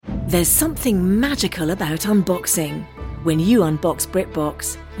There's something magical about unboxing. When you unbox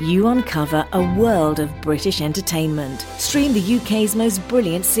BritBox, you uncover a world of British entertainment. Stream the UK's most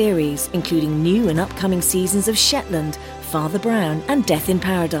brilliant series, including new and upcoming seasons of Shetland, Father Brown and Death in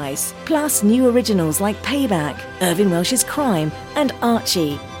Paradise. Plus new originals like Payback, Irvine Welsh's Crime and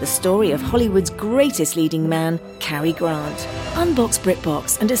Archie, the story of Hollywood's greatest leading man, Cary Grant. Unbox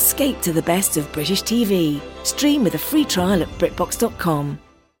BritBox and escape to the best of British TV. Stream with a free trial at BritBox.com.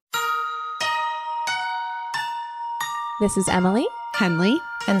 This is Emily, Henley,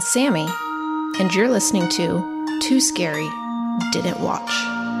 and Sammy, and you're listening to Too Scary Didn't Watch.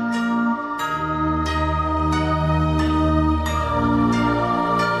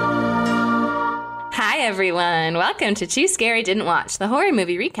 Hi everyone, welcome to Too Scary Didn't Watch, the horror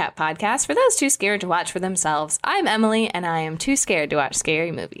movie recap podcast for those too scared to watch for themselves. I'm Emily, and I am too scared to watch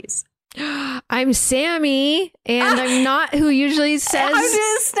scary movies. I'm Sammy, and I'm not who usually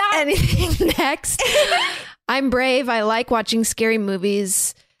says anything next. I'm brave. I like watching scary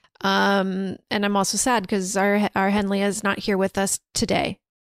movies. And I'm also sad because our Henley is not here with us today.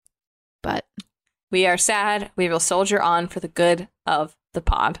 But we are sad. We will soldier on for the good of the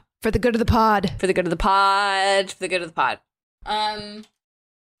pod. For the good of the pod. For the good of the pod. For the good of the pod.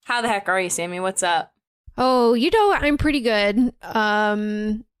 How the heck are you, Sammy? What's up? Oh, I'm pretty good.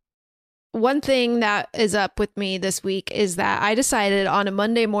 One thing that is up with me this week is that I decided on a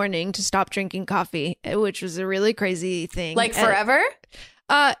Monday morning to stop drinking coffee, which was a really crazy thing. Like forever?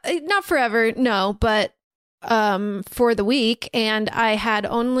 Not forever, no, but for the week. And I had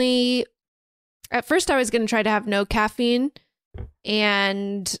only, at first I was going to try to have no caffeine,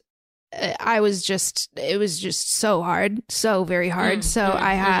 and it was just so hard, so very hard. So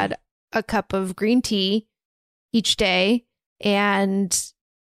I had a cup of green tea each day, and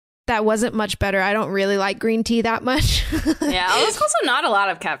that wasn't much better. I don't really like green tea that much. Yeah, it's also not a lot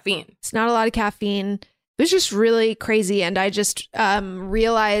of caffeine. It's not a lot of caffeine. It was just really crazy. And I just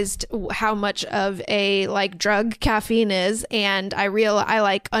realized how much of a drug caffeine is. And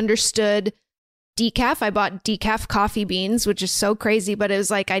I understood decaf. I bought decaf coffee beans, which is so crazy, but it was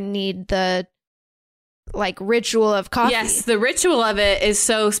I need the ritual of coffee. Yes, the ritual of it is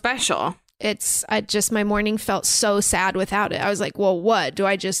so special. My morning felt so sad without it. I was like, well, what? Do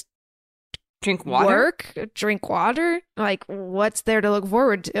I just drink water? Drink water? What's there to look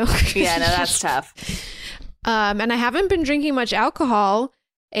forward to? Yeah, no, that's tough. And I haven't been drinking much alcohol,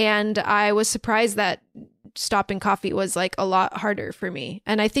 and I was surprised that stopping coffee was a lot harder for me.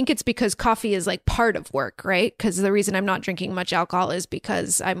 And I think it's because coffee is part of work, right? Because the reason I'm not drinking much alcohol is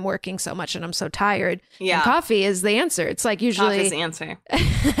because I'm working so much and I'm so tired. Yeah. And coffee is the answer. It's usually coffee's the answer.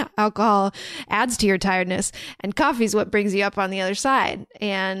 Alcohol adds to your tiredness, and coffee is what brings you up on the other side.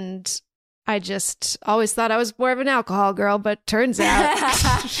 And I just always thought I was more of an alcohol girl, but turns out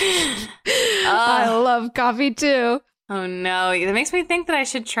I love coffee too. Oh no, that makes me think that I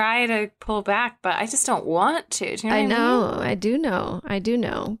should try to pull back, but I just don't want to. Do you know what I mean? I do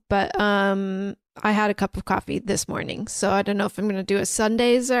know. But I had a cup of coffee this morning, so I don't know if I'm going to do a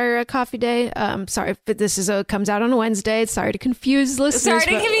Sundays or a coffee day. Sorry if this comes out on a Wednesday. Sorry to confuse listeners.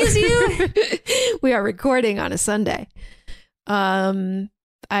 Sorry to confuse you. We are recording on a Sunday.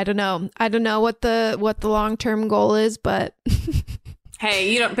 I don't know. I don't know what the long-term goal is, but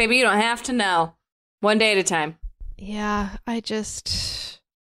hey, you don't have to know. One day at a time. Yeah,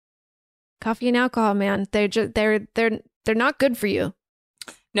 coffee and alcohol, man. They're not good for you.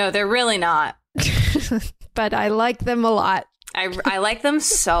 No, they're really not. But I like them a lot. I like them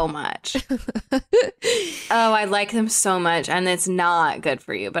so much. I like them so much, and it's not good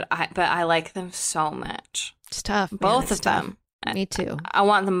for you, but I like them so much. It's tough. Both of them. Me too. I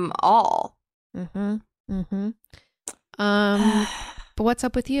want them all. But what's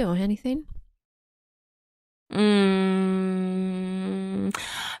up with you? Anything?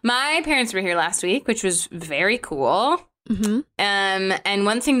 My parents were here last week, which was very cool. And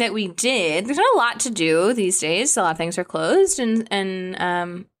one thing that we did, there's not a lot to do these days. A lot of things are closed,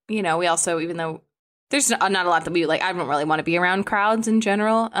 and we also, even though there's not a lot that we I don't really want to be around crowds in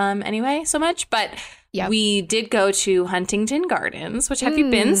general anyway so much, but we did go to Huntington Gardens. Which, have you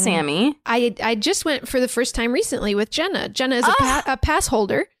been, Sammy? I just went for the first time recently with Jenna. Jenna is a pass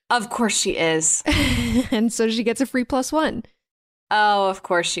holder. Of course she is. And so she gets a free +1. Oh, of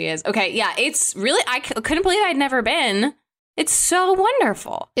course she is. Okay, yeah, it's really, I couldn't believe I'd never been. It's so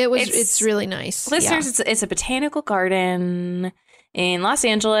wonderful. It's really nice. Listeners, it's a botanical garden in Los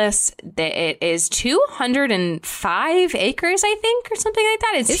Angeles. It is 205 acres, I think, or something like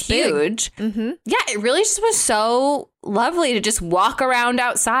that. It's huge. Mm-hmm. Yeah, it really just was so lovely to just walk around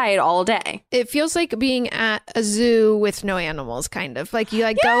outside all day. It feels like being at a zoo with no animals, kind of. Like you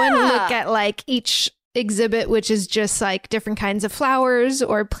like go and look at like each exhibit, which is just like different kinds of flowers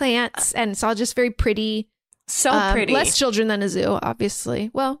or plants, and it's all just very pretty. So pretty. Less children than a zoo,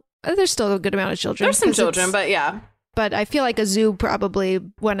 obviously. Well, there's still a good amount of children. There's some children, but yeah. But I feel like a zoo probably,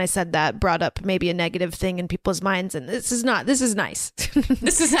 when I said that, brought up maybe a negative thing in people's minds. And this is nice. This is nice.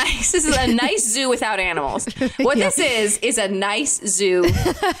 This is a nice zoo without animals. What this is a nice zoo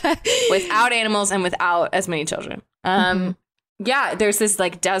without animals and without as many children. Yeah, there's this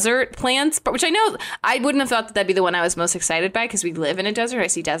like desert plants, which I know I wouldn't have thought that that'd be the one I was most excited by because we live in a desert. I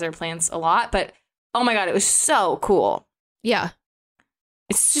see desert plants a lot, but oh my God, it was so cool. Yeah.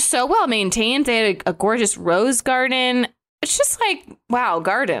 It's just so well maintained. They had a gorgeous rose garden. It's just like, wow,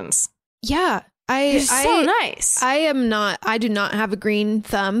 gardens. Yeah. It's so nice. I do not have a green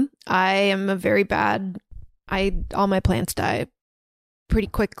thumb. I am a very bad, all my plants die pretty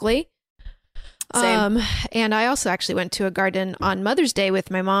quickly. Same. And I also actually went to a garden on Mother's Day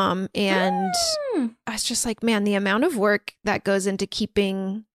with my mom, and I was just like, man, the amount of work that goes into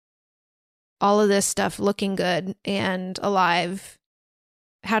keeping all of this stuff looking good and alive.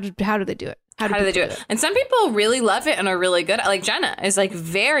 How do they do it? How do they do it? And some people really love it and are really good. Like Jenna is like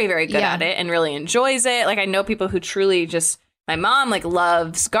very, very good at it and really enjoys it. Like I know people who truly just, my mom like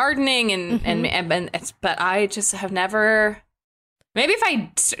loves gardening and it's, but I just have never, maybe if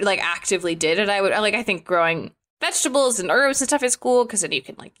I like actively did it, I would like, I think growing vegetables and herbs and stuff is cool because then you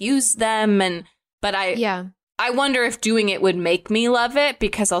can like use them. But I wonder if doing it would make me love it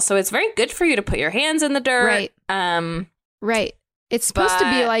because also it's very good for you to put your hands in the dirt. Right. Right. It's supposed to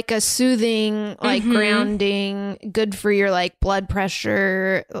be like a soothing, like grounding, good for your like blood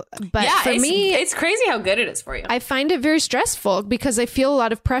pressure. But for me, it's crazy how good it is for you. I find it very stressful because I feel a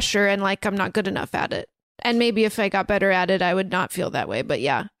lot of pressure and like I'm not good enough at it. And maybe if I got better at it, I would not feel that way. But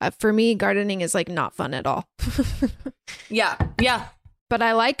yeah, for me, gardening is like not fun at all. Yeah. But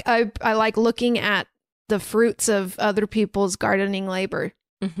I like looking at the fruits of other people's gardening labor.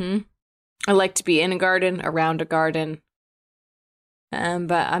 I like to be in a garden, around a garden.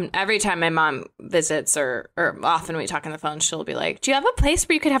 But every time my mom visits or often we talk on the phone, she'll be like, do you have a place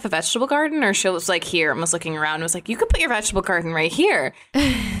where you could have a vegetable garden? Or she was like, here, and was looking around and was like, you could put your vegetable garden right here.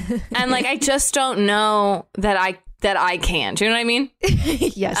 And like, I just don't know that I can. Do you know what I mean?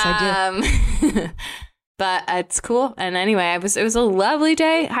 Yes, I do. But it's cool. And anyway, it was a lovely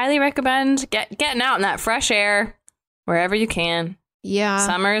day. Highly recommend getting out in that fresh air wherever you can. Yeah.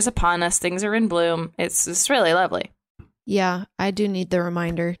 Summer is upon us. Things are in bloom. It's really lovely. Yeah, I do need the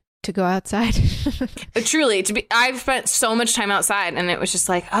reminder to go outside. Truly, I've spent so much time outside and it was just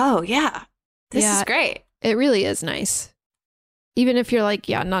like, oh yeah, this is great. It really is nice. Even if you're like,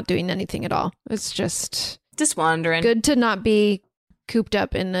 not doing anything at all. It's just wandering. Good to not be cooped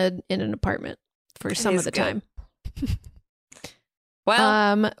up in an apartment for some of the time.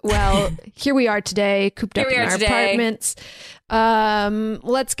 Well, here we are today, cooped up in our apartments.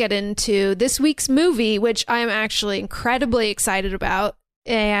 Let's get into this week's movie, which I'm actually incredibly excited about.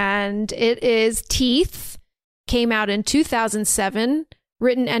 And it is Teeth. Came out in 2007,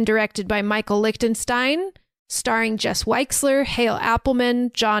 written and directed by Michael Lichtenstein, starring Jess Weixler, Hale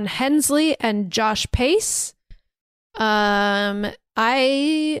Appleman, John Hensley, and Josh Pace.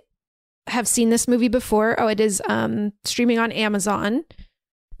 I have seen this movie before. Oh, it is streaming on Amazon.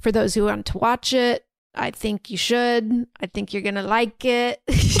 For those who want to watch it, I think you should. I think you're gonna like it.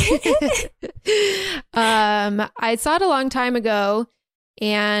 I saw it a long time ago,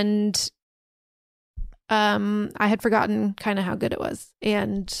 and I had forgotten kind of how good it was.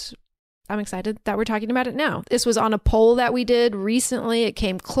 And I'm excited that we're talking about it now. This was on a poll that we did recently. It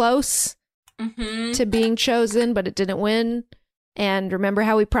came close to being chosen, but it didn't win. And remember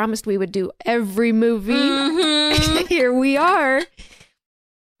how we promised we would do every movie? Here we are.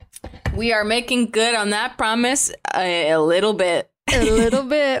 We are making good on that promise a little bit. A little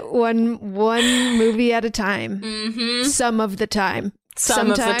bit. One movie at a time. Some of the time.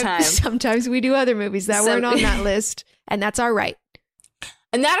 Sometimes we do other movies that weren't on that list. And that's our right.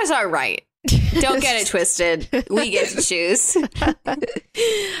 And that is our right. Don't get it twisted. We get to choose.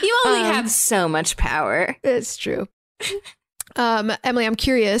 You only have so much power. It's true. Emily, I'm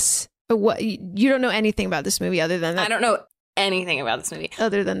curious. What you don't know anything about this movie other than that? I don't know anything about this movie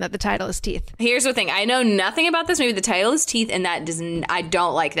other than that the title is Teeth. Here's the thing: I know nothing about this movie. The title is Teeth, and I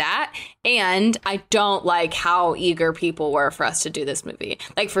don't like that, and I don't like how eager people were for us to do this movie.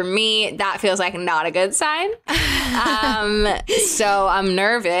 Like for me, that feels like not a good sign. So I'm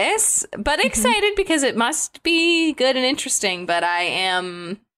nervous, but excited because it must be good and interesting. But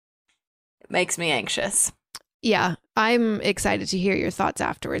it makes me anxious. Yeah, I'm excited to hear your thoughts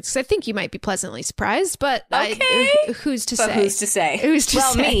afterwards because I think you might be pleasantly surprised, but who's to say? Who's to say? Who's to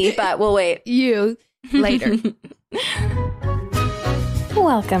say? Me, but we'll wait. You later.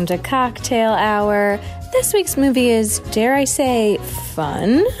 Welcome to Cocktail Hour. This week's movie is, dare I say,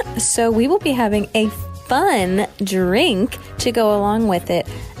 fun. So we will be having a fun drink to go along with it,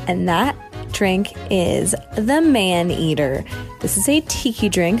 and that drink is the Man-Eater. This is a tiki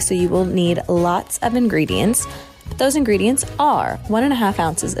drink, so you will need lots of ingredients. Those ingredients are 1.5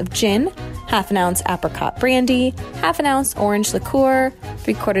 ounces of gin, 1/2 ounce apricot brandy, 1/2 ounce orange liqueur,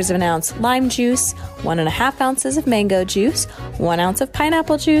 3/4 ounce lime juice, 1.5 ounces of mango juice, 1 ounce of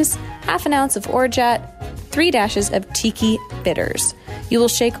pineapple juice, 1/2 ounce of orgeat, 3 dashes of tiki bitters. You will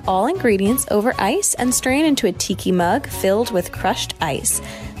shake all ingredients over ice and strain into a tiki mug filled with crushed ice.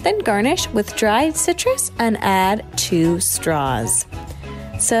 Then garnish with dried citrus and add 2 straws.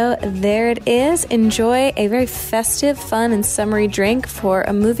 So there it is. Enjoy a very festive, fun, and summery drink for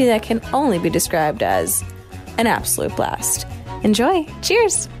a movie that can only be described as an absolute blast. Enjoy.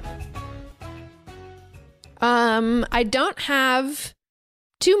 Cheers. I don't have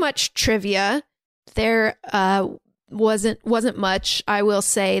too much trivia. There wasn't much. I will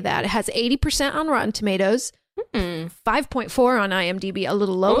say that it has 80% on Rotten Tomatoes. 5.4 on IMDb, a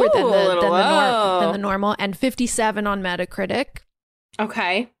little lower than the normal, and 57 on Metacritic.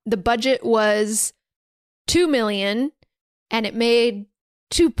 Okay. The budget was $2 million, and it made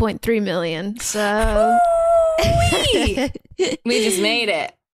 $2.3 million. So we just made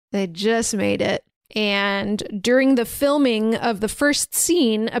it. They just made it. And during the filming of the first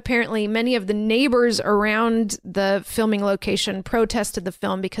scene, apparently many of the neighbors around the filming location protested the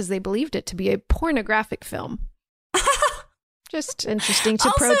film because they believed it to be a pornographic film. Just interesting to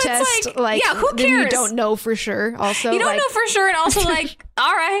also, protest. yeah, who cares? You don't know for sure. Also, you don't know for sure, and also all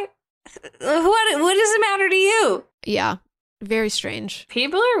right, what does it matter to you? Yeah, very strange.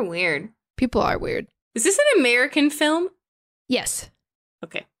 People are weird. People are weird. Is this an American film? Yes.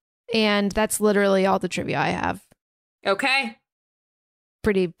 Okay. And that's literally all the trivia I have. Okay.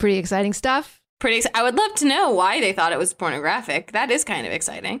 Pretty exciting stuff. I would love to know why they thought it was pornographic. That is kind of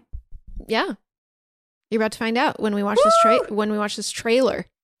exciting. Yeah. You're about to find out when we watch this trailer.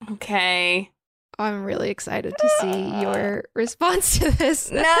 Okay. I'm really excited to see your response to this.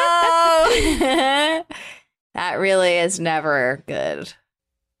 No. That really is never good.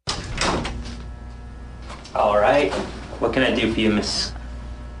 All right. What can I do for you, miss?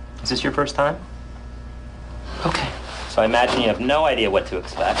 Is this your first time? Okay. So I imagine you have no idea what to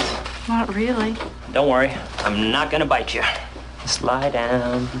expect. Not really. Don't worry. I'm not gonna bite you. Just lie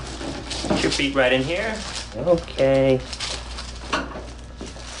down. Put your feet right in here. Okay.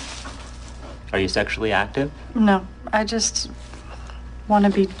 Are you sexually active? No, I just want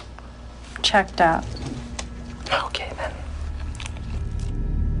to be checked out. Okay, then.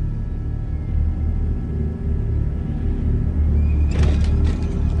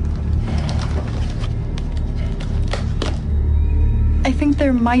 I think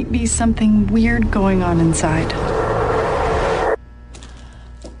there might be something weird going on inside.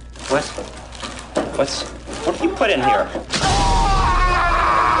 What have you put in here?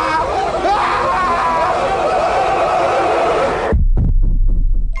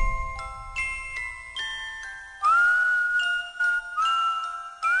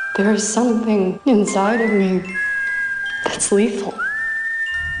 There is something inside of me that's lethal.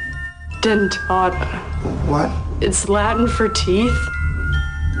 Dentata. What? It's Latin for teeth.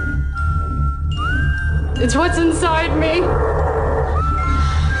 It's what's inside me.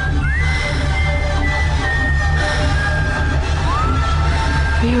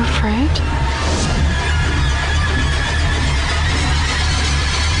 Are you afraid?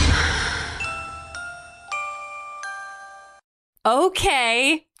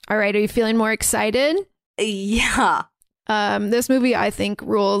 Okay. All right. Are you feeling more excited? Yeah. This movie, I think,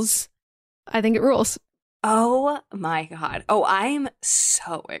 rules. I think it rules. Oh my God. Oh, I'm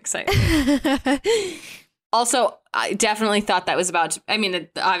so excited. Also, I definitely thought that was about to, I mean,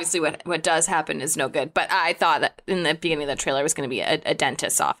 obviously what does happen is no good, but I thought that in the beginning of the trailer was going to be a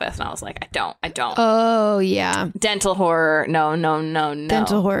dentist's office, and I was like, I don't. Oh, yeah. Dental horror, no.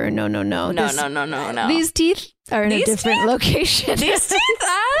 Dental horror, no. No. These teeth are in a different location. These teeth?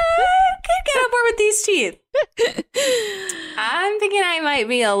 I could get on board with these teeth. I'm thinking I might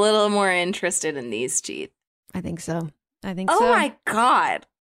be a little more interested in these teeth. I think so. Oh my God.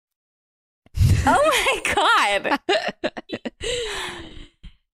 Oh my God.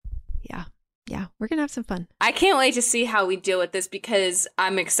 Yeah, we're going to have some fun. I can't wait to see how we deal with this because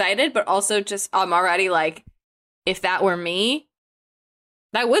I'm excited, but also just I'm already like, if that were me,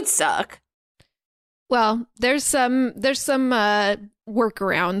 that would suck. Well, there's some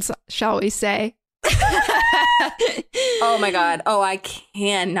workarounds, shall we say? Oh my God. Oh, I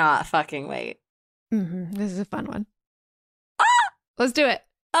cannot fucking wait. Mm-hmm. This is a fun one. Let's do it.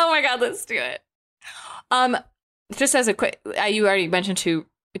 Oh my God, let's do it. Just as a quick, you already mentioned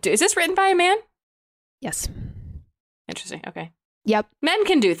is this written by a man? Yes. Interesting. Okay. Yep. Men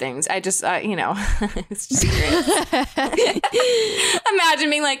can do things. I just, it's just great. Imagine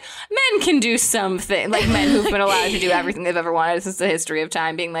being like, men can do something. Like men who've been allowed to do everything they've ever wanted since the history of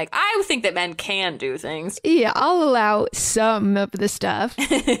time being like, I think that men can do things. Yeah, I'll allow some of the stuff.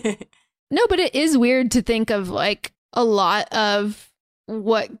 No, but it is weird to think of like a lot of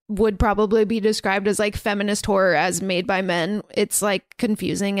what would probably be described as like feminist horror as made by men. It's like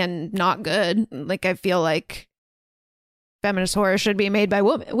confusing and not good. Like I feel like feminist horror should be made by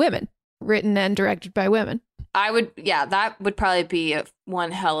women, written and directed by women. That would probably be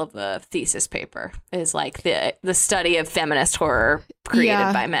one hell of a thesis paper, is like the study of feminist horror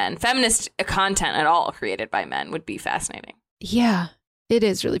created by men. Feminist content at all created by men would be fascinating. Yeah, it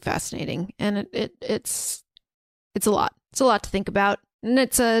is really fascinating. And it's a lot. It's a lot to think about. And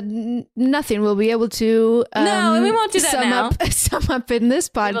it's nothing we'll be able to no, we won't do that sum up in this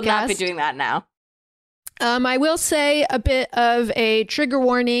podcast. We will not be doing that now. I will say a bit of a trigger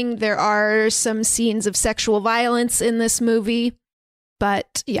warning. There are some scenes of sexual violence in this movie,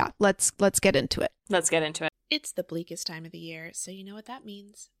 but yeah, let's get into it. Let's get into it. It's the bleakest time of the year, so you know what that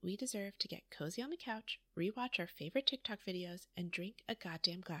means. We deserve to get cozy on the couch, rewatch our favorite TikTok videos, and drink a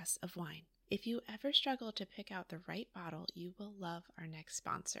goddamn glass of wine. If you ever struggle to pick out the right bottle, you will love our next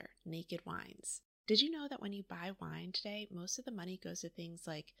sponsor, Naked Wines. Did you know that when you buy wine today, most of the money goes to things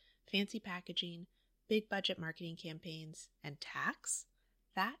like fancy packaging, big budget marketing campaigns, and tax?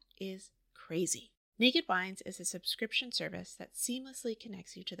 That is crazy. Naked Wines is a subscription service that seamlessly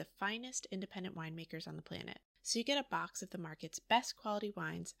connects you to the finest independent winemakers on the planet. So you get a box of the market's best quality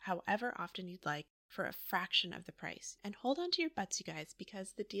wines, however often you'd like, for a fraction of the price. And hold on to your butts, you guys,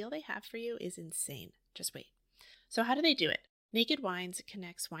 because the deal they have for you is insane. Just wait. So how do they do it? Naked Wines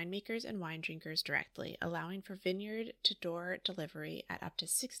connects winemakers and wine drinkers directly, allowing for vineyard-to-door delivery at up to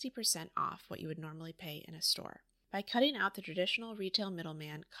 60% off what you would normally pay in a store. By cutting out the traditional retail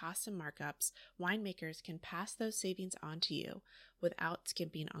middleman costs and markups, winemakers can pass those savings on to you without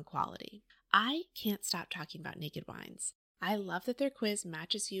skimping on quality. I can't stop talking about Naked Wines. I love that their quiz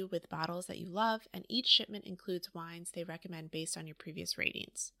matches you with bottles that you love, and each shipment includes wines they recommend based on your previous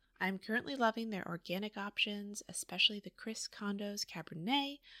ratings. I'm currently loving their organic options, especially the Chris Condos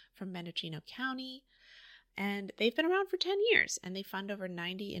Cabernet from Mendocino County. And they've been around for 10 years, and they fund over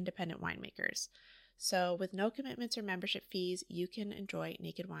 90 independent winemakers. So with no commitments or membership fees, you can enjoy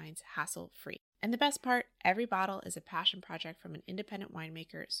Naked Wines hassle-free. And the best part, every bottle is a passion project from an independent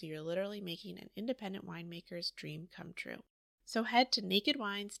winemaker, so you're literally making an independent winemaker's dream come true. So head to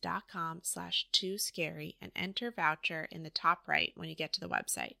nakedwines.com/2scary and enter voucher in the top right when you get to the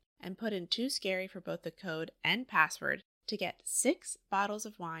website. And put in 2scary for both the code and password to get 6 bottles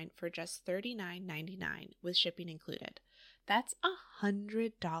of wine for just $39.99 with shipping included. That's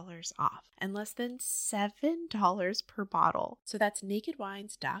 $100 off and less than $7 per bottle. So that's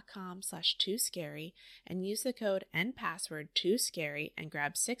nakedwines.com/2scary and use the code and password 2scary and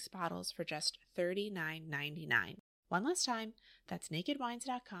grab 6 bottles for just $39.99. One last time, that's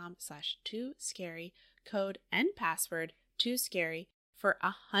nakedwines.com/2scary, code and password 2scary for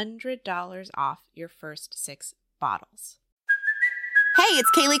 $100 off your first 6 bottles. Hey,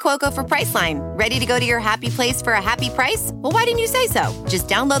 it's Kaylee Cuoco for Priceline. Ready to go to your happy place for a happy price? Well, why didn't you say so? Just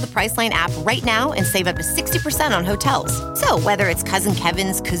download the Priceline app right now and save up to 60% on hotels. So whether it's Cousin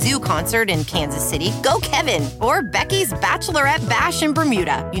Kevin's Kazoo Concert in Kansas City, go Kevin, or Becky's Bachelorette Bash in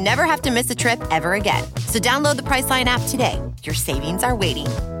Bermuda, you never have to miss a trip ever again. So download the Priceline app today. Your savings are waiting.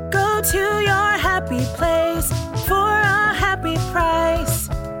 Go to your happy place for a happy price.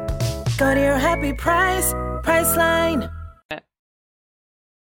 Go to your happy price, Priceline.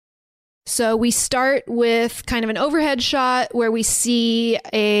 So we start with kind of an overhead shot where we see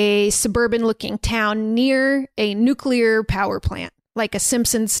a suburban looking town near a nuclear power plant, like a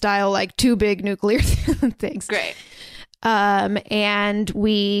Simpsons style, like 2 big nuclear things. Great. And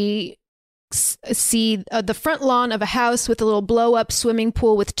we see the front lawn of a house with a little blow up swimming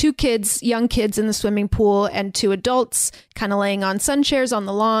pool with 2 kids, young kids in the swimming pool, and 2 adults kind of laying on sun chairs on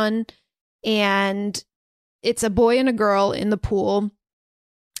the lawn. And it's a boy and a girl in the pool.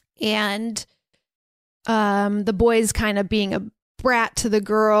 And the boy's kind of being a brat to the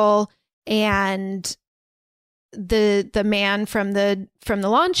girl, and the man from the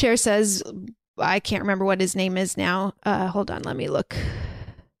lawn chair says, I can't remember what his name is now. Hold on, let me look.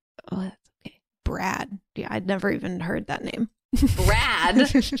 Oh, that's okay. Brad. Yeah, I'd never even heard that name. Brad?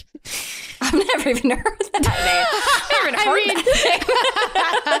 I've never even heard that name.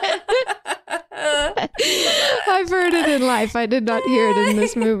 I've heard it in life. I did not hear it in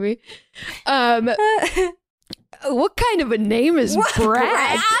this movie. What kind of a name is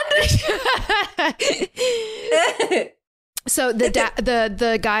Brad? So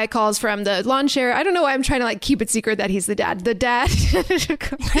the guy calls from the lawn chair. I don't know why I'm trying to like keep it secret that he's the dad. The dad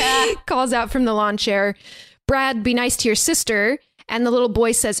calls out from the lawn chair, Brad, be nice to your sister. And the little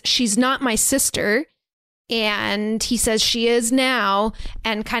boy says, she's not my sister. And he says she is now,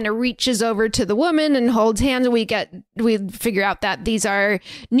 and kind of reaches over to the woman and holds hands. We figure out that these are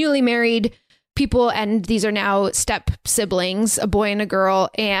newly married people, and these are now step siblings, a boy and a girl.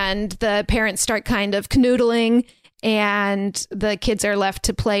 And the parents start kind of canoodling, and the kids are left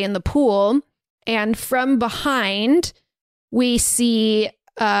to play in the pool. And from behind, we see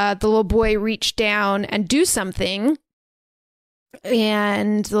the little boy reach down and do something.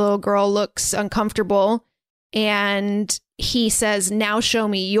 And the little girl looks uncomfortable. And he says, now show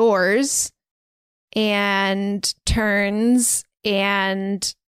me yours. And turns,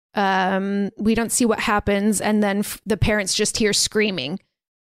 and we don't see what happens. And then the parents just hear screaming.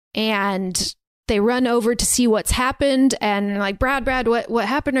 And they run over to see what's happened. And like, Brad, what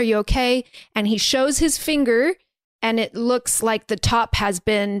happened? Are you okay? And he shows his finger, and it looks like the top has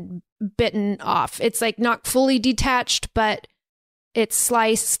been bitten off. It's like not fully detached, but it's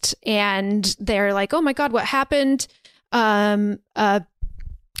sliced. And they're like, oh my God, what happened? Dawn,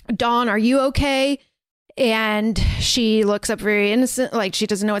 are you okay? And she looks up very innocent, like she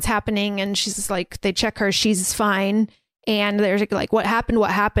doesn't know what's happening. And she's like, they check her, she's fine. And they're like, what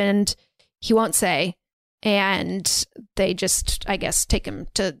happened? He won't say. And they just, I guess, take him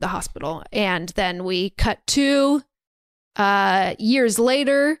to the hospital. And then we cut to years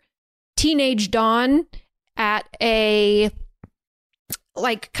later, teenage Dawn at a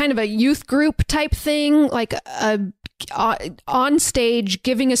like kind of a youth group type thing, like on stage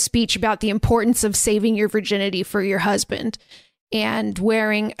giving a speech about the importance of saving your virginity for your husband. And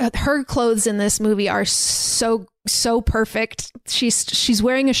wearing her clothes in this movie are so perfect. She's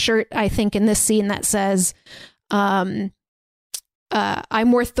wearing a shirt, I think, in this scene that says, I'm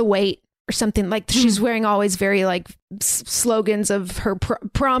worth the wait, or something. Like she's wearing always very like slogans of her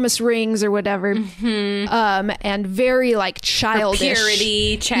promise rings or whatever. And very like childish. Her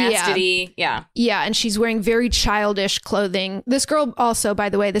purity, chastity. Yeah. And she's wearing very childish clothing. This girl also, by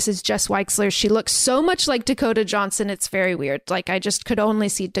the way, this is Jess Weixler. She looks so much like Dakota Johnson. It's very weird. Like I just could only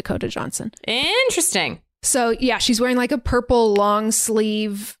see Dakota Johnson. Interesting. So yeah, she's wearing like a purple long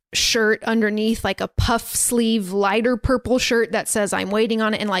sleeve shirt underneath, like a puff sleeve lighter purple shirt that says I'm waiting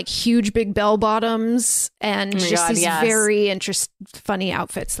on it, and like huge big bell bottoms, and these very funny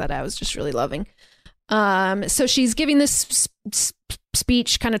outfits that I was just really loving. So she's giving this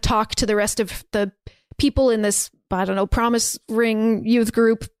speech, kind of talk to the rest of the people in this, I don't know, promise ring youth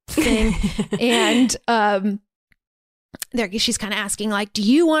group thing. And she's kind of asking, like, do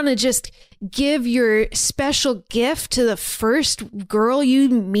you want to just give your special gift to the first girl you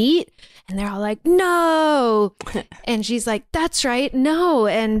meet? And they're all like, no. And she's like, that's right, no.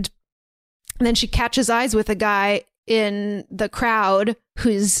 And then she catches eyes with a guy in the crowd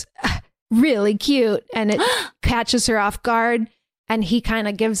who's really cute, and it catches her off guard. And he kind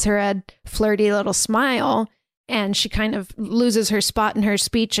of gives her a flirty little smile. And she kind of loses her spot in her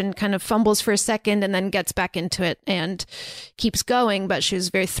speech and kind of fumbles for a second, and then gets back into it and keeps going. But she was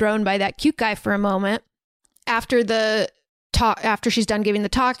very thrown by that cute guy for a moment. After the talk, after she's done giving the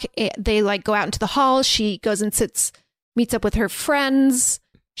talk, they like go out into the hall. She goes and meets up with her friends.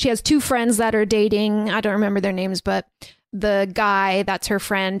 She has two friends that are dating. I don't remember their names, but the guy that's her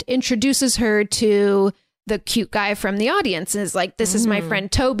friend introduces her to the cute guy from the audience and is like, this is my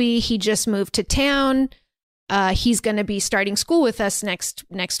friend Toby. He just moved to town. He's going to be starting school with us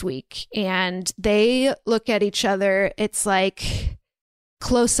next week. And they look at each other. It's like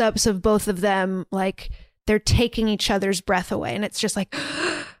close-ups of both of them, like they're taking each other's breath away. And it's just like,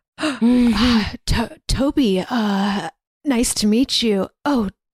 Toby, nice to meet you. Oh,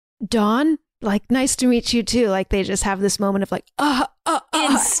 Dawn, like, nice to meet you too. Like they just have this moment of like,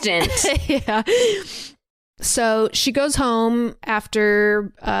 instant. Yeah. So she goes home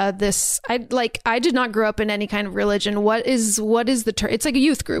after this. I did not grow up in any kind of religion. What is the term? It's like a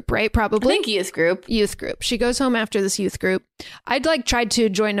youth group, right? Probably. I think youth group. Youth group. She goes home after this youth group. I'd like tried to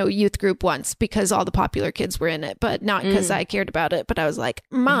join a youth group once because all the popular kids were in it, but not because I cared about it. But I was like,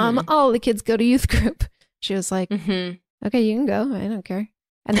 Mom, all the kids go to youth group. She was like, okay, you can go. I don't care.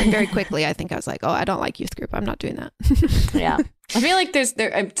 And then very quickly, I think I was like, oh, I don't like youth group. I'm not doing that. Yeah. I feel like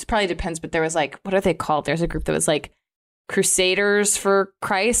it probably depends, but there was like, what are they called? There's a group that was like Crusaders for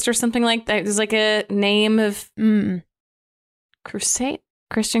Christ or something like that. There's like a name of Christian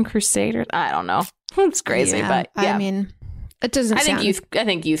Crusaders. I don't know. It's crazy, but yeah. I mean, it doesn't I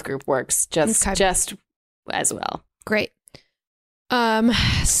think youth group works just as well. Great.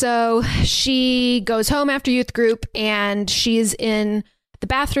 So she goes home after youth group and she's in the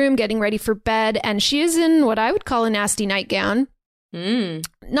bathroom getting ready for bed, and she is in what I would call a nasty nightgown.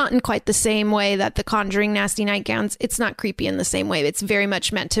 Not in quite the same way that the Conjuring nasty nightgowns. It's not creepy in the same way. It's very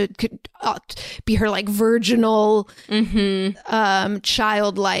much meant to be her like virginal,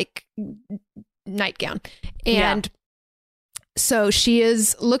 childlike nightgown. And so she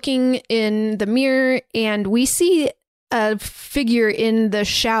is looking in the mirror, and we see a figure in the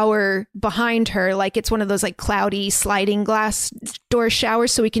shower behind her. Like it's one of those like cloudy sliding glass door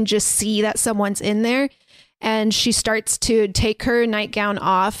showers, so we can just see that someone's in there. And she starts to take her nightgown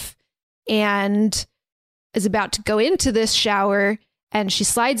off and is about to go into this shower, and she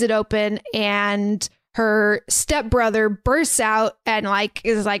slides it open, and her stepbrother bursts out and like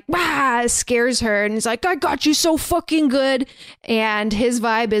is like, "Wah!" scares her, and he's like, "I got you so fucking good." And his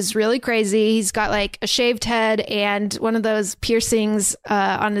vibe is really crazy. He's got like a shaved head and one of those piercings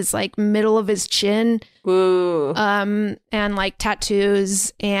on his like middle of his chin. Ooh. And like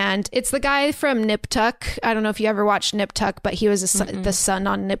tattoos, and it's the guy from Nip Tuck. I don't know if you ever watched Nip Tuck, but he was the son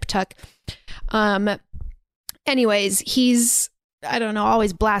on Nip Tuck. Anyways, he's, I don't know,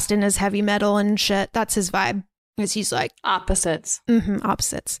 always blasting his heavy metal and shit. That's his vibe. Because he's like opposites.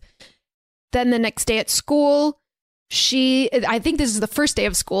 Opposites. Then the next day at school, I think this is the first day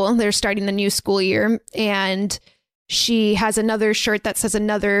of school. They're starting the new school year, and she has another shirt that says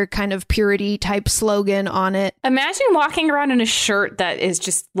another kind of purity type slogan on it. Imagine walking around in a shirt that is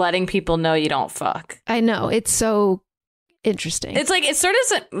just letting people know you don't fuck. I know. It's so interesting. It's like, it sort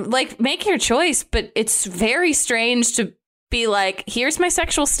of like, make your choice, but it's very strange to be like, here's my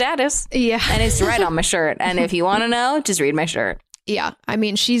sexual status. Yeah. And it's right on my shirt. And if you want to know, just read my shirt. Yeah. I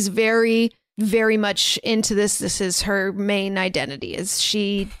mean, she's very, very much into this. This is her main identity.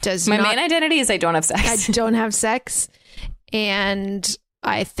 My main identity is I don't have sex. I don't have sex. And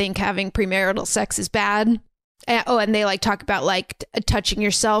I think having premarital sex is bad. And they like talk about like touching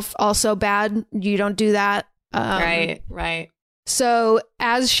yourself, also bad. You don't do that. Right. So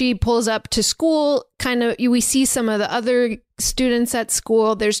as she pulls up to school, we see some of the other students at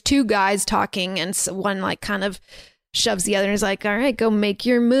school. There's two guys talking, and one like kind of shoves the other and is like, all right, go make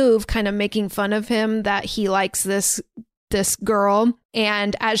your move, kind of making fun of him that he likes this girl.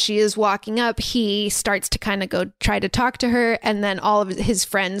 And as she is walking up, he starts to kind of go try to talk to her, and then all of his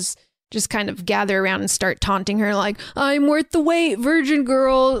friends just kind of gather around and start taunting her like, I'm worth the wait, virgin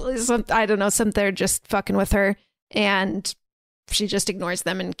girl. I don't know, they're just fucking with her, and she just ignores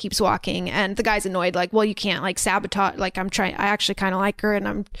them and keeps walking. And the guy's annoyed, like, well, you can't like sabotage, like I actually kind of like her, and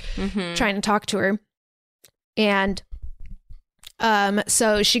I'm trying to talk to her. And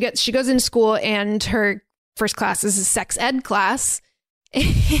so she goes into school, and her first class is a sex ed class. And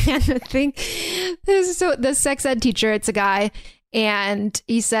I think the sex ed teacher, it's a guy, and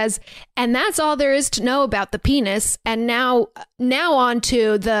he says, and that's all there is to know about the penis. And now on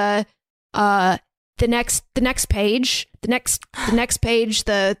to the next page,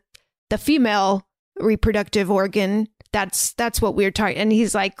 the female reproductive organ. That's what we're talking. And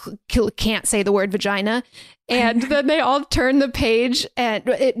he's like, can't say the word vagina. And then they all turn the page, and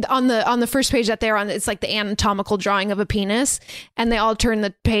on the first page that they're on, it's like the anatomical drawing of a penis. And they all turn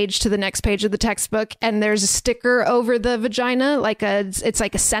the page to the next page of the textbook, and there's a sticker over the vagina, it's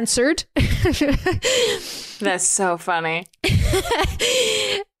like a censored. That's so funny.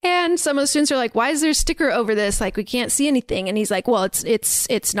 And some of the students are like, why is there a sticker over this? Like, we can't see anything. And he's like, well,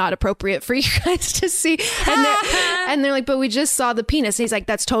 it's not appropriate for you guys to see. And they're like, but we just saw the penis. And he's like,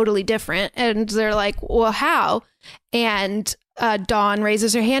 that's totally different. And they're like, well, how? And Dawn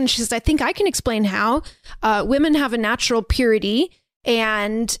raises her hand. And she says, I think I can explain how. Women have a natural purity,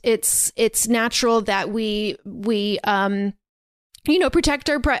 and it's natural that we protect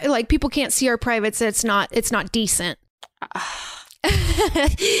our like, people can't see our privates. It's not decent.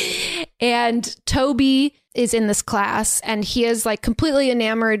 And Toby is in this class, and he is like completely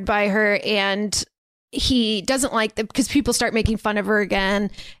enamored by her, and he doesn't like them because people start making fun of her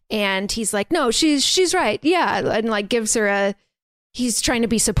again. And he's like, no, she's right. Yeah. And like gives her he's trying to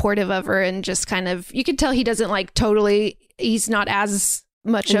be supportive of her, and just kind of, you can tell he doesn't like he's not as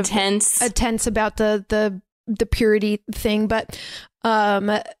much intense about the purity thing, but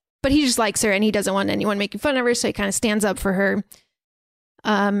he just likes her, and he doesn't want anyone making fun of her. So he kind of stands up for her.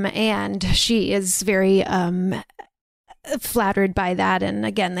 And she is very flattered by that. And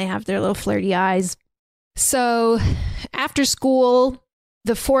again, they have their little flirty eyes. So after school,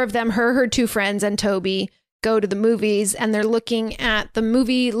 the four of them, her two friends, and Toby, go to the movies, and they're looking at the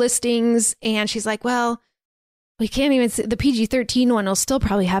movie listings. And she's like, well, we can't even see the PG-13 one will still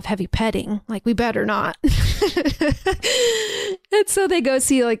probably have heavy petting. Like, we better not. And so they go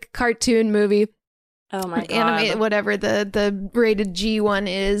see like a cartoon movie. Oh my God. Animated, whatever the rated G one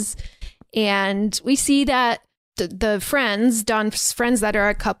is. And we see that the friends, Don's friends that are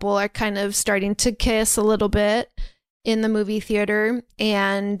a couple, are kind of starting to kiss a little bit in the movie theater.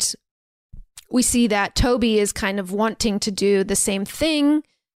 And we see that Toby is kind of wanting to do the same thing,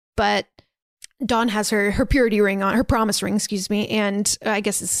 but Dawn has her purity ring on, her promise ring, excuse me. And I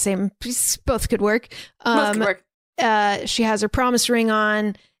guess it's the same. Both could work. Both could work. She has her promise ring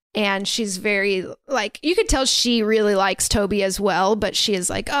on, and she's very, like, you could tell she really likes Toby as well, but she is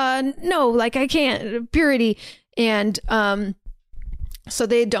like, no, like, I can't, purity. And so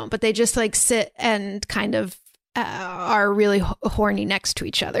they don't, but they just like sit and kind of are really horny next to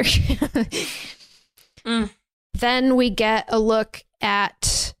each other. Then we get a look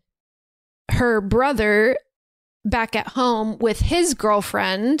at her brother back at home with his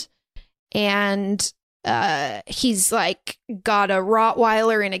girlfriend, and he's like got a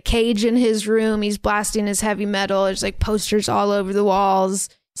Rottweiler in a cage in his room. He's blasting his heavy metal. There's like posters all over the walls.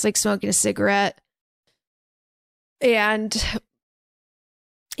 He's like smoking a cigarette, and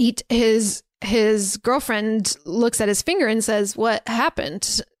his girlfriend looks at his finger and says, "What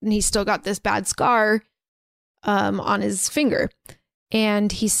happened?" And he's still got this bad scar on his finger.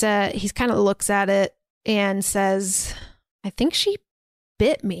 And he kind of looks at it and says, "I think she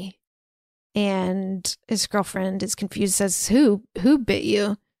bit me." And his girlfriend is confused, says, Who bit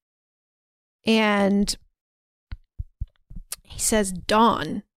you? And he says,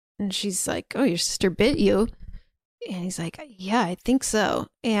 "Dawn." And she's like, "Oh, your sister bit you?" And he's like, "Yeah, I think so."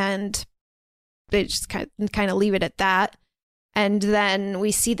 And they just kind of leave it at that. And then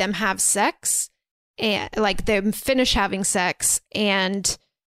we see them have sex, and like they finish having sex, and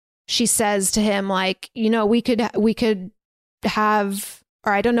she says to him, like, we could have,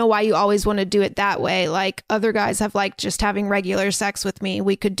 or I don't know why you always want to do it that way. Like, other guys have like just having regular sex with me.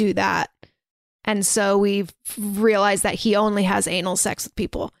 We could do that. And so we've realized that he only has anal sex with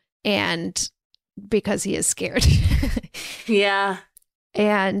people, and because he is scared. Yeah.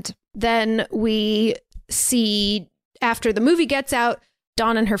 And then we see, after the movie gets out,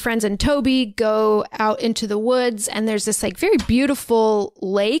 Dawn and her friends and Toby go out into the woods, and there's this like very beautiful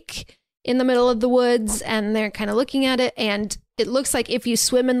lake in the middle of the woods, and they're kind of looking at it, and it looks like if you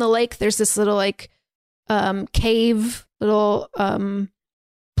swim in the lake, there's this little like cave, little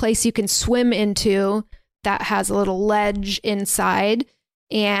place you can swim into that has a little ledge inside.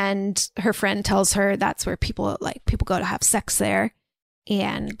 And her friend tells her that's where people go to have sex there.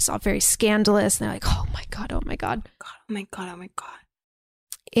 And it's all very scandalous. And they're like, "Oh my God, oh my God. Oh my God, oh my God."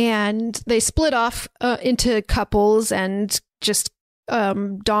 And they split off into couples, and just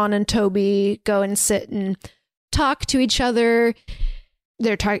Dawn and Toby go and sit and talk to each other.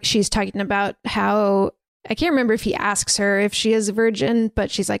 She's talking about how, I can't remember if he asks her if she is a virgin, but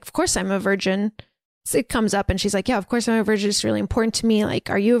she's like, "Of course I'm a virgin." So it comes up, and she's like, "Yeah, of course I'm a virgin. It's really important to me. Like,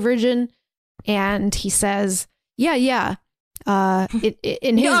 are you a virgin?" And he says, yeah.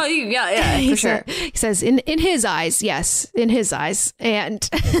 In his, yeah, for sure. He says, in his eyes, yes, in his eyes. And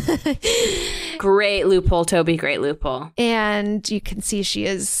great loophole, Toby, great loophole. And you can see she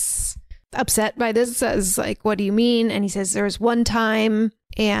is upset by this. Says, like, "What do you mean?" And he says, "There was one time,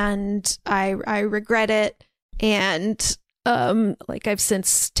 and I regret it, and like I've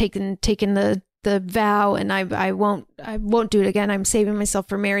since taken the vow, and I won't do it again. I'm saving myself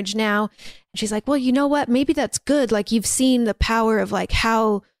for marriage now." And she's like, "Well, you know what? Maybe that's good. Like, you've seen the power of like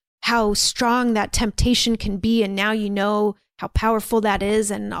how strong that temptation can be, and now you know how powerful that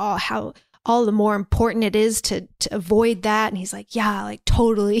is, and how all the more important it is to avoid that." And he's like, "Yeah, like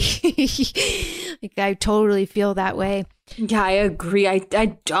totally." Like, I totally feel that way. Yeah, I agree.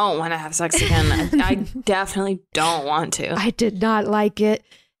 I don't want to have sex again. I definitely don't want to. I did not like it,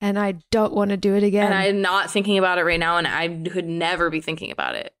 and I don't want to do it again. And I'm not thinking about it right now, and I could never be thinking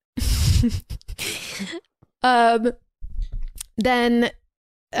about it. Then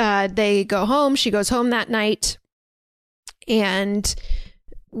they go home. She goes home that night, and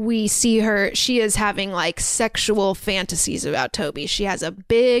we see her. She is having like sexual fantasies about Toby. She has a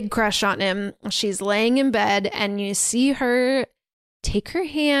big crush on him. She's laying in bed, and you see her take her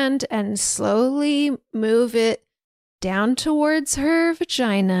hand and slowly move it down towards her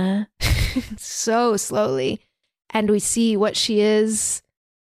vagina. So slowly. And we see what she is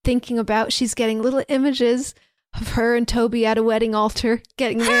thinking about, she's getting little images of her and Toby at a wedding altar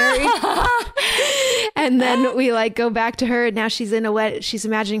getting married. And then we like go back to her, and now she's she's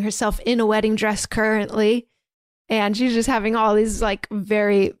imagining herself in a wedding dress currently. And she's just having all these like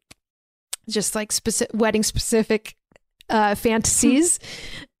very just like wedding specific fantasies.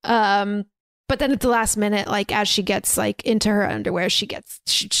 But then at the last minute, like as she gets like into her underwear, she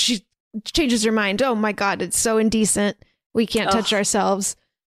changes her mind. Oh my God, it's so indecent. We can't touch ourselves.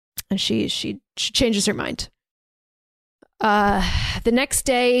 And she changes her mind. The next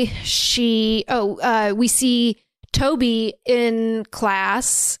day, we see Toby in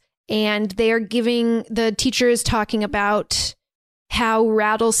class, and the teacher is talking about how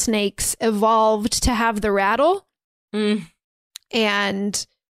rattlesnakes evolved to have the rattle. And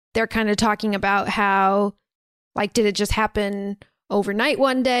they're kind of talking about how, like, did it just happen overnight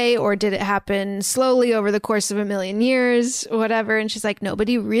one day, or did it happen slowly over the course of 1,000,000 years, whatever? And she's like,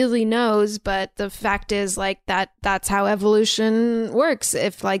 nobody really knows, but the fact is, like, that's how evolution works,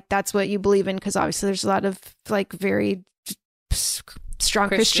 if like that's what you believe in, because obviously there's a lot of like very strong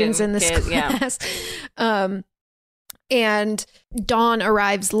Christians in this class. Yeah. And Dawn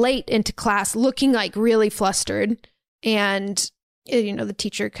arrives late into class looking like really flustered, and the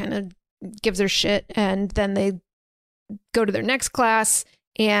teacher kind of gives her shit, and then they go to their next class,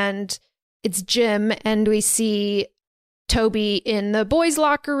 and it's gym, and we see Toby in the boys'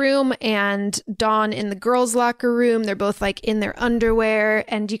 locker room and Dawn in the girls' locker room. They're both like in their underwear,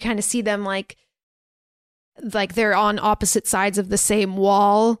 and you kind of see them like they're on opposite sides of the same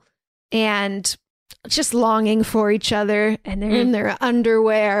wall and just longing for each other, and they're in their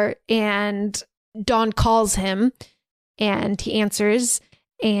underwear, and Dawn calls him, and he answers,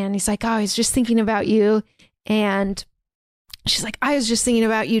 and he's like, oh, I was just thinking about you. And she's like, I was just thinking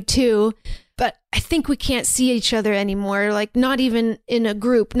about you too, but I think we can't see each other anymore. Like, not even in a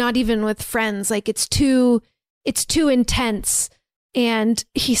group, not even with friends. Like, it's too intense. And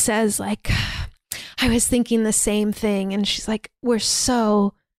he says, like, I was thinking the same thing. And she's like, we're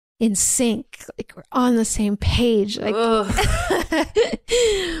so in sync. Like, we're on the same page. Like,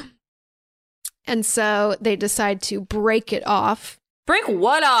 and so they decide to break it off. Break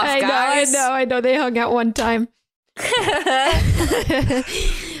what off, guys? I know. They hung out one time.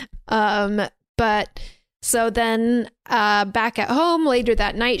 But so then back at home later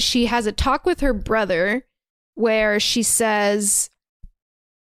that night, she has a talk with her brother where she says,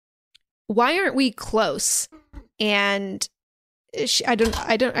 why aren't we close? And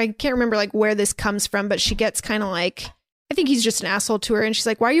I can't remember like where this comes from, but she gets kind of like, I think he's just an asshole to her. And she's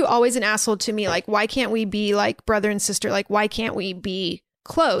like, why are you always an asshole to me? Like, why can't we be like brother and sister? Like, why can't we be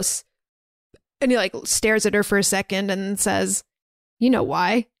close? And he like stares at her for a second and says, you know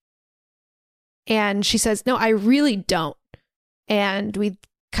why? And she says, no, I really don't. And we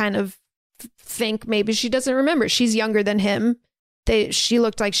kind of think maybe she doesn't remember. She's younger than him. She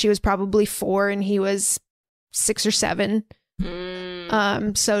looked like she was probably 4 and he was 6 or 7.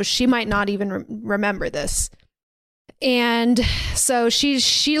 So she might not even remember this. And so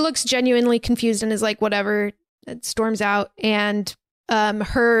she looks genuinely confused and is like, whatever, it storms out. And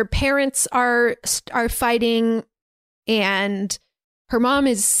her parents are fighting, and her mom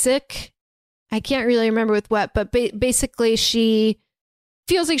is sick. I can't really remember with what, but basically she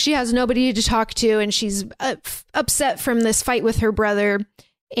feels like she has nobody to talk to, and she's upset from this fight with her brother.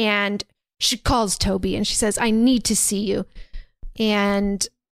 And she calls Toby and she says, I need to see you. And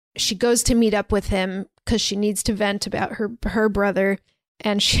she goes to meet up with him because she needs to vent about her brother.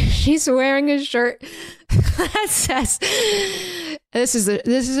 And she's wearing a shirt that says, this is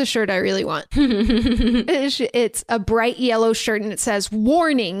a shirt I really want. It's a bright yellow shirt, and it says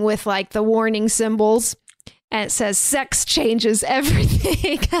warning with like the warning symbols. And it says sex changes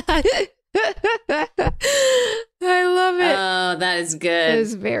everything. I love it. Oh, that is good. It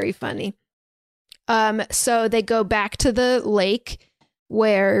was very funny. So they go back to the lake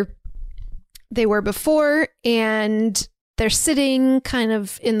where they were before, and they're sitting kind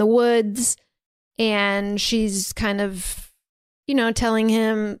of in the woods, and she's kind of, telling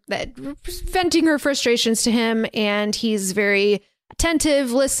him that, venting her frustrations to him, and he's very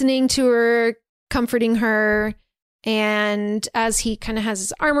attentive, listening to her, comforting her. And as he kind of has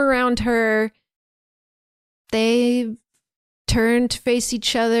his arm around her, they turn to face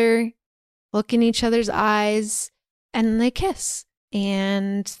each other, look in each other's eyes, and they kiss.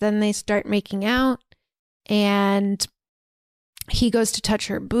 And then they start making out, and he goes to touch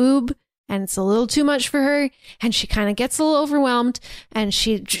her boob, and it's a little too much for her, and she kind of gets a little overwhelmed, and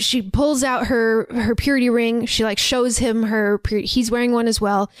she pulls out her purity ring. She like shows him her purity. He's wearing one as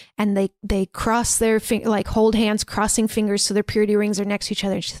well, and they cross their like hold hands, crossing fingers, so their purity rings are next to each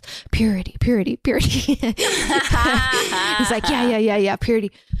other. And she's purity, purity, purity. He's like, yeah,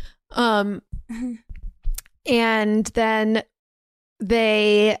 purity. And then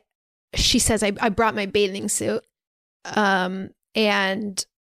she says, I brought my bathing suit. And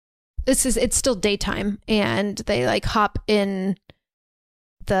it's still daytime, and they like hop in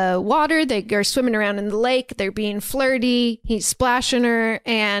the water. They are swimming around in the lake. They're being flirty. He's splashing her,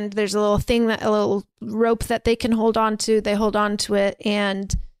 and there's a little rope that they can hold on to. They hold on to it,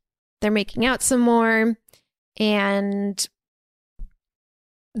 and they're making out some more. And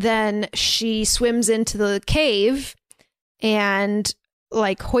then she swims into the cave and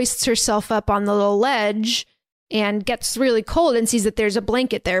like hoists herself up on the little ledge and gets really cold and sees that there's a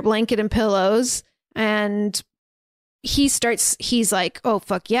blanket and pillows. And he's like, oh,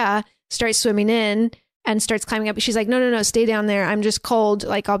 fuck yeah. Starts swimming in and starts climbing up. She's like, no, stay down there. I'm just cold.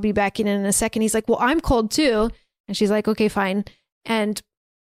 Like, I'll be back in a second. He's like, well, I'm cold too. And she's like, okay, fine. And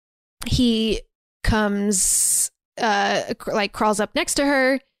he comes, like crawls up next to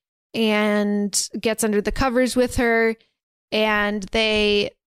her and gets under the covers with her. And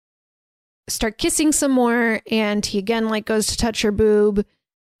they start kissing some more, and he again like goes to touch her boob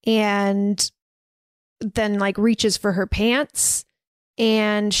and then like reaches for her pants,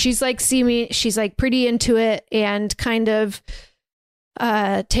 and she's like she's like pretty into it and kind of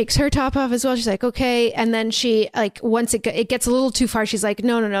takes her top off as well. She's like, okay. And then she like once it gets a little too far, she's like,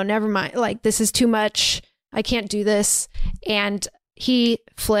 no, never mind, like this is too much, I can't do this. And he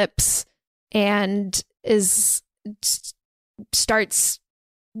flips and starts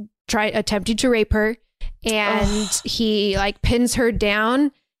attempting to rape her, and he like pins her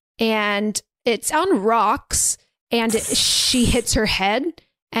down, and it's on rocks, and she hits her head,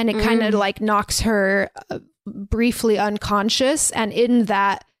 and it kind of like knocks her briefly unconscious. And in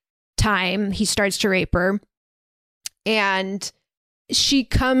that time he starts to rape her, and she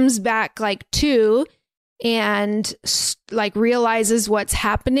comes back like to and like realizes what's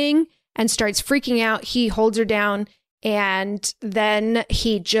happening and starts freaking out. He holds her down, and then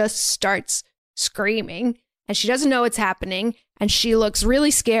he just starts screaming, and she doesn't know what's happening, and she looks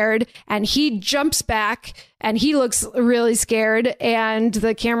really scared, and he jumps back and he looks really scared, and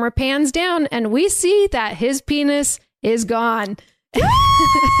the camera pans down and we see that his penis is gone.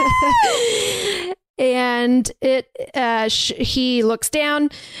 And he looks down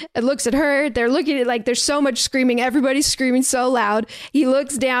and looks at her. They're looking at like there's so much screaming. Everybody's screaming so loud. He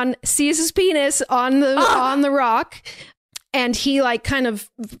looks down, sees his penis on the rock, and he like kind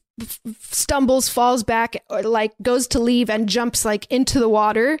of stumbles, falls back, or like goes to leave and jumps like into the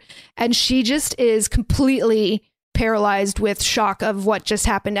water. And she just is completely paralyzed with shock of what just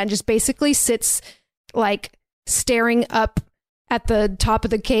happened, and just basically sits like staring up at the top of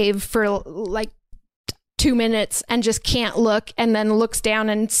the cave for like 2 minutes and just can't look, and then looks down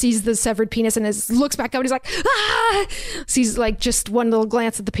and sees the severed penis and looks back up and he's like, ah! Sees like just one little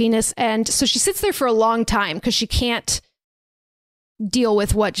glance at the penis. And so she sits there for a long time because she can't deal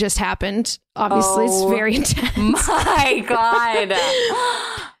with what just happened. Obviously, it's very intense. My God.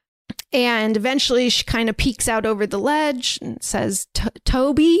 And eventually she kind of peeks out over the ledge and says,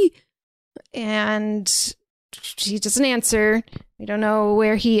 Toby? And he doesn't answer. We don't know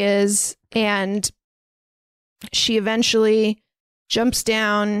where he is. And she eventually jumps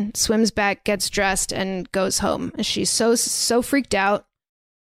down, swims back, gets dressed, and goes home. She's so freaked out.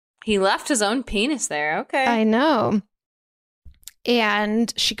 He left his own penis there. Okay. I know.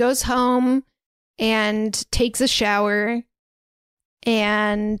 And she goes home and takes a shower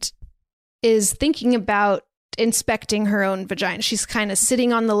and is thinking about inspecting her own vagina. She's kind of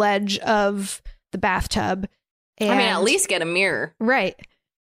sitting on the ledge of the bathtub. And, I mean, at least get a mirror. Right.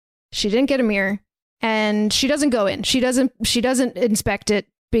 She didn't get a mirror. And she doesn't go in. She doesn't inspect it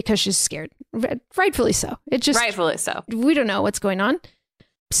because she's scared. Rightfully so. Rightfully so. We don't know what's going on.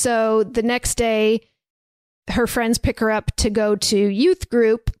 So the next day, her friends pick her up to go to youth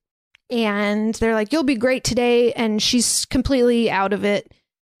group, and they're like, "You'll be great today." And she's completely out of it.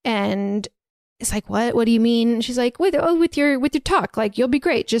 And it's like, "What? What do you mean?" And she's like, with your talk, like, "You'll be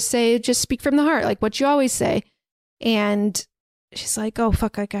great. Just speak from the heart, like what you always say." And she's like, "Oh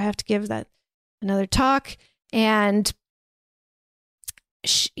fuck, like I have to give that another talk." And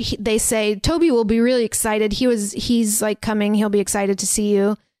they say, "Toby will be really excited. He's like coming. He'll be excited to see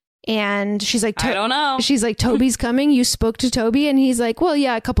you." And she's like, I don't know. She's like, "Toby's coming? You spoke to Toby?" And he's like, "Well,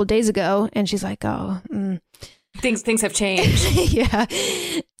 yeah, a couple days ago." And she's like, "Oh, things have changed." Yeah.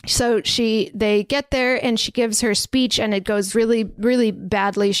 So they get there and she gives her speech and it goes really, really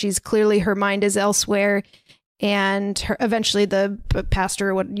badly. Her mind is elsewhere. And eventually the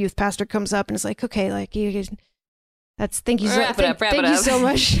youth pastor comes up and is like, okay, like thank you so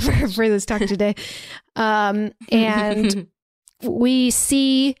much for this talk today. And we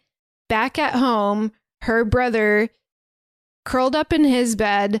see back at home, her brother curled up in his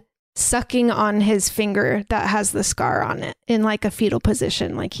bed, sucking on his finger that has the scar on it in like a fetal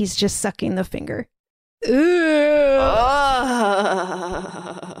position. Like he's just sucking the finger.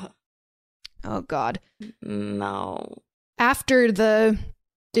 Oh God. No. After the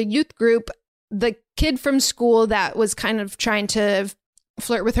youth group, the kid from school that was kind of trying to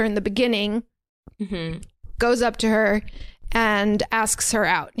flirt with her in the beginning goes up to her and asks her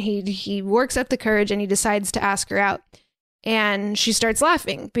out. He works up the courage and he decides to ask her out. And she starts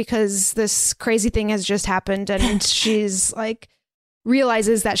laughing because this crazy thing has just happened. And she's like,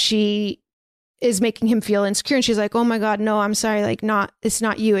 realizes that she is making him feel insecure. And she's like, oh my God, no, I'm sorry. Like it's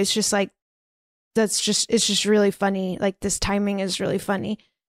not you. It's just like, it's just really funny. Like this timing is really funny.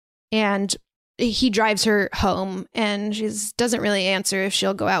 And he drives her home and she doesn't really answer if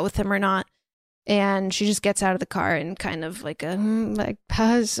she'll go out with him or not. And she just gets out of the car and kind of like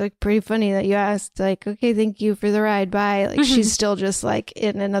it's like pretty funny that you asked. Like, okay, thank you for the ride. Bye. Like she's still just like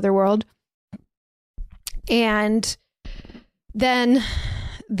in another world. And then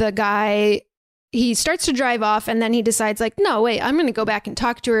the guy, he starts to drive off and then he decides like, no, wait, I'm going to go back and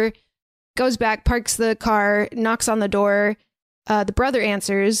talk to her. Goes back, parks the car, knocks on the door. The brother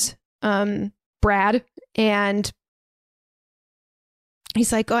answers, Brad, and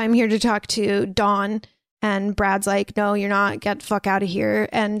he's like, oh, I'm here to talk to Dawn. And Brad's like, no, you're not. Get the fuck out of here.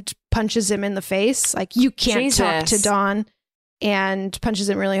 And punches him in the face. Like, you can't talk to Dawn. And punches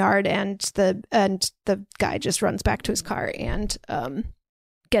him really hard. And the guy just runs back to his car and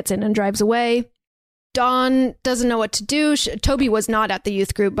gets in and drives away. Dawn doesn't know what to do. Toby was not at the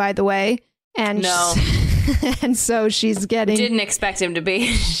youth group, by the way. And no. And so she's getting... Didn't expect him to be.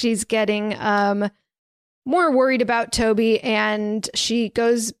 She's getting more worried about Toby. And she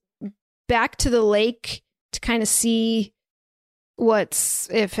goes back to the lake to kind of see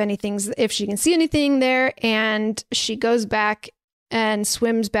if she can see anything there. And she goes back and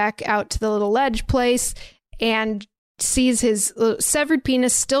swims back out to the little ledge place and sees his severed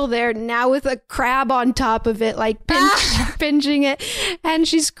penis still there, now with a crab on top of it, like pinching it. And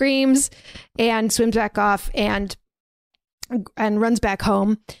she screams and swims back off and runs back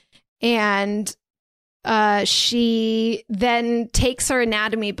home. And she then takes her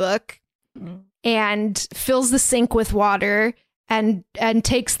anatomy book and fills the sink with water and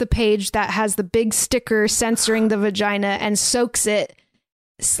takes the page that has the big sticker censoring the vagina and soaks it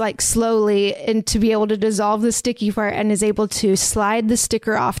like slowly and to be able to dissolve the sticky part, and is able to slide the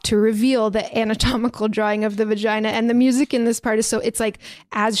sticker off to reveal the anatomical drawing of the vagina. And the music in this part is it's like,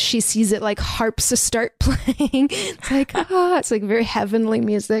 as she sees it, like harps start playing. It's like, it's like very heavenly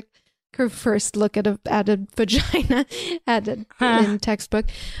music. Her first look at a vagina in textbook.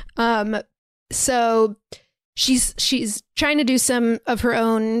 So she's trying to do some of her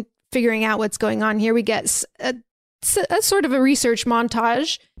own figuring out what's going on here. We get a sort of a research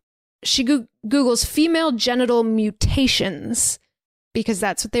montage. She Googles female genital mutations because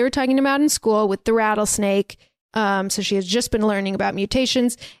that's what they were talking about in school with the rattlesnake. So she has just been learning about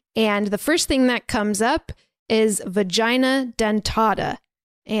mutations. And the first thing that comes up is vagina dentata.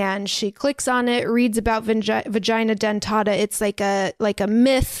 And she clicks on it, reads about vagina dentata. It's like a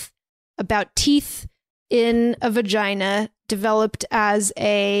myth about teeth in a vagina developed as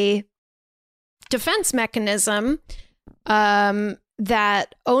a defense mechanism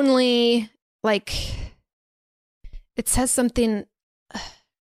that only, like, it says something,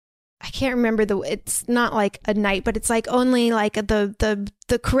 I can't remember it's not like a knight, but it's like only like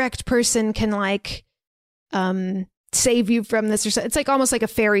the correct person can like save you from this, or so. It's like almost like a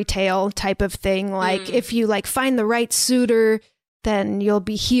fairy tale type of thing. Like if you like find the right suitor, then you'll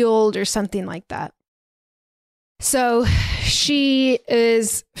be healed or something like that. So she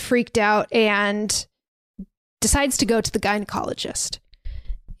is freaked out and decides to go to the gynecologist.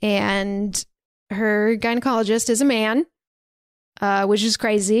 And her gynecologist is a man, which is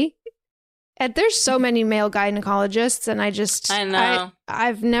crazy. And there's so many male gynecologists, and I know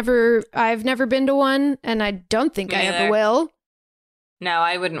I've never been to one, and I don't think I ever will. No,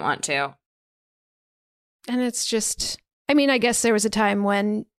 I wouldn't want to. And it's just, I mean, I guess there was a time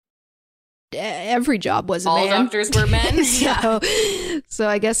when every job was a man. All doctors were men. So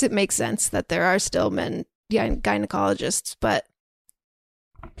I guess it makes sense that there are still men gynecologists, but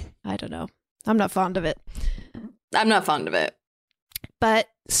I don't know. I'm not fond of it. I'm not fond of it. But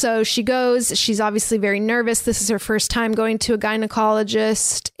so she goes, she's obviously very nervous. This is her first time going to a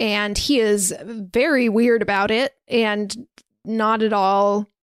gynecologist, and he is very weird about it and not at all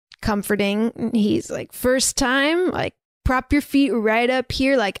comforting. He's like, first time, like, prop your feet right up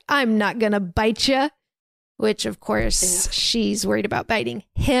here, like, I'm not gonna bite you. Which, of course, she's worried about biting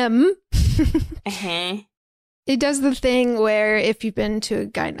him. It does the thing where if you've been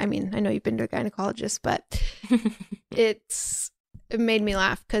to a I know you've been to a gynecologist, but it made me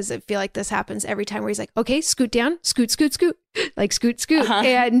laugh because I feel like this happens every time where he's like, okay, scoot down, scoot, like scoot.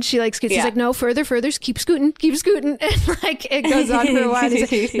 And she like scoots. He's like, no, further, keep scooting. And like it goes on for a while.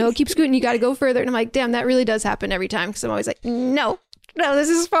 He's like, no, keep scooting. You got to go further. And I'm like, damn, that really does happen every time. Because I'm always like, no, this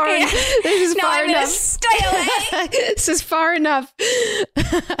is far. This is far enough. Stay away. This is far enough.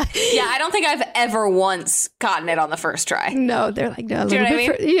 Yeah, I don't think I've ever once gotten it on the first try. No, they're like, no. Do you know what I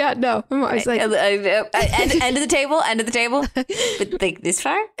mean? Yeah, no. I'm always like, end of the table. But like this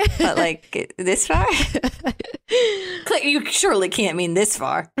far? But like this far? You surely can't mean this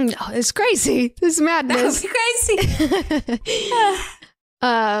far. No, it's crazy. This is madness. That would be crazy.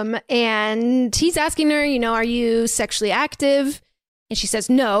 And he's asking her, are you sexually active? And she says,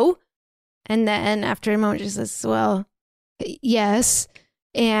 no. And then after a moment, she says, well, yes.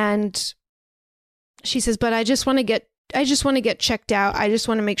 And she says, but I just want to get checked out. I just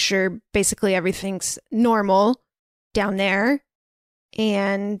want to make sure basically everything's normal down there.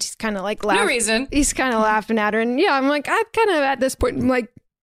 And he's kind of like laughing. No reason. He's kind of laughing at her. And yeah, I'm like, I'm kind of at this point, I'm like,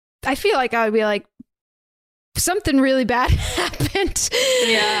 I feel like I would be like, something really bad happened.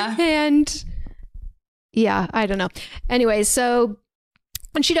 Yeah. And yeah, I don't know. Anyway, so,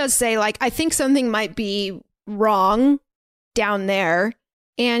 and she does say, like, I think something might be wrong down there.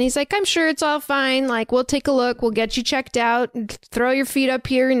 And he's like, I'm sure it's all fine. Like, we'll take a look. We'll get you checked out. Throw your feet up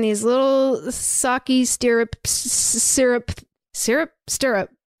here in these little socky stirrup. Throw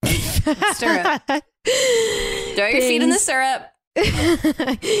your feet in the syrup.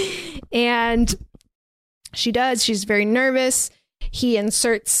 And she does. She's very nervous. He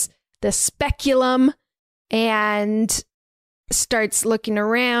inserts the speculum and starts looking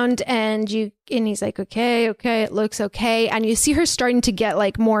around, and he's like, okay, it looks okay. And you see her starting to get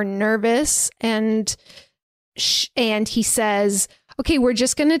like more nervous, and he says, okay, we're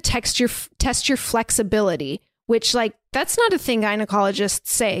just going to test your flexibility, which like, that's not a thing gynecologists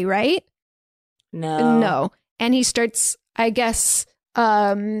say, right? No. And he starts, I guess,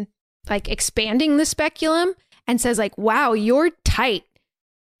 like expanding the speculum and says like, wow, you're tight,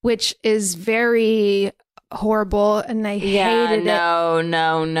 which is very horrible. And I hated it.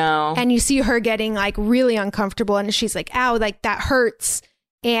 No. And you see her getting like really uncomfortable, and she's like, ow, like that hurts.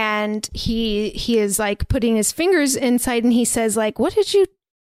 And he is like putting his fingers inside, and he says like, what did you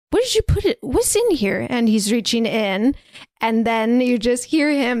put it? What's in here? And he's reaching in, and then you just hear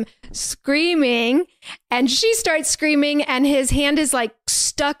him screaming, and she starts screaming, and his hand is like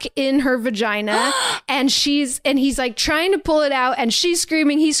stuck in her vagina, and he's like trying to pull it out, and she's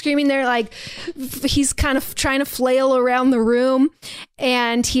screaming, he's screaming. They're like, he's kind of trying to flail around the room,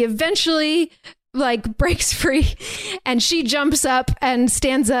 and he eventually like breaks free, and she jumps up and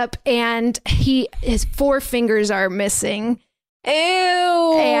stands up, and his 4 fingers are missing.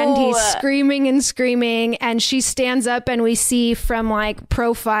 Ew. And he's screaming, and she stands up, and we see from like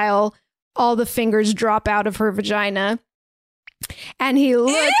profile all the fingers drop out of her vagina, and he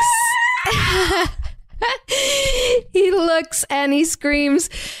looks he looks and he screams,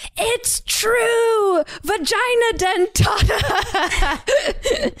 it's true, vagina dentata.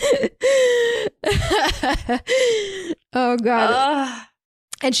 Oh god.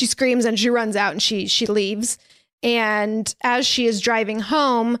 And she screams, and she runs out, and she leaves. And as she is driving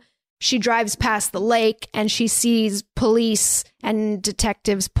home, she drives past the lake, and she sees police and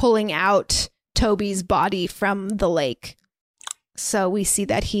detectives pulling out Toby's body from the lake. So we see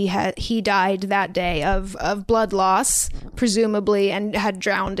that he died that day of blood loss, presumably, and had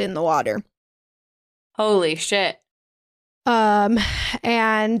drowned in the water. Holy shit.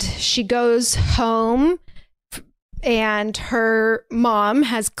 And she goes home, and her mom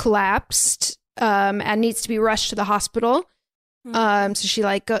has collapsed. And needs to be rushed to the hospital. So she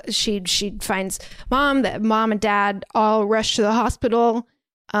finds mom and dad all rushed to the hospital.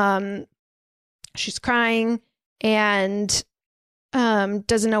 She's crying and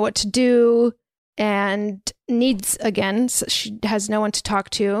doesn't know what to do, and so she has no one to talk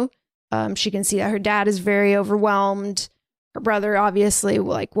to. She can see that her dad is very overwhelmed. Her brother obviously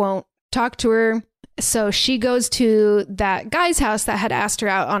won't talk to her. So she goes to that guy's house that had asked her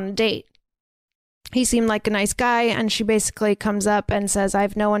out on a date. He seemed like a nice guy, and she basically comes up and says, I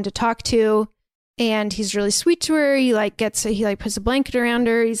have no one to talk to. And he's really sweet to her. He puts a blanket around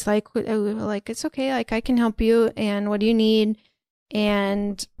her. He's like, it's okay. Like, I can help you. And what do you need?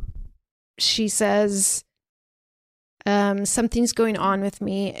 And she says, something's going on with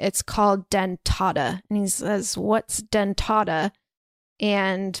me. It's called dentata. And he says, what's dentata?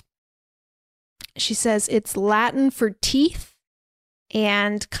 And she says, it's Latin for teeth,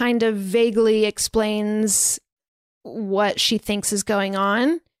 and kind of vaguely explains what she thinks is going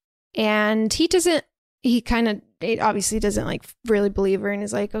on. And he obviously doesn't like really believe her, and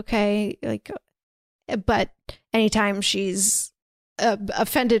is like, okay, like, but anytime she's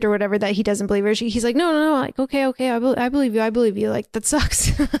offended or whatever that he doesn't believe her, he's like, no, like, okay, I believe you, like, that sucks.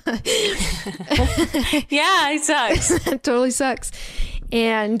 Yeah, it sucks. It totally sucks.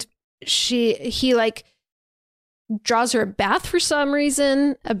 And he like draws her a bath for some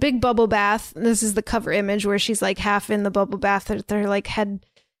reason, a big bubble bath. This is the cover image where she's like half in the bubble bath. They're like head.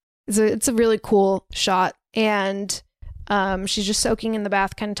 It's a really cool shot, and she's just soaking in the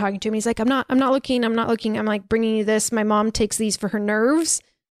bath, kind of talking to him. He's like, I'm not looking. I'm like bringing you this. My mom takes these for her nerves.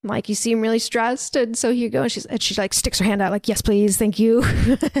 I'm like, you seem really stressed, and so here you go. And she like sticks her hand out, like, yes, please, thank you.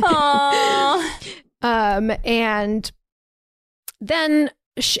 And then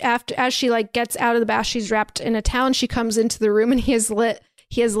as she like gets out of the bath, she's wrapped in a towel, and she comes into the room, and he has lit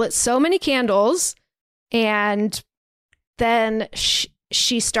so many candles, and then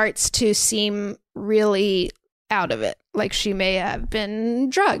she starts to seem really out of it, like she may have been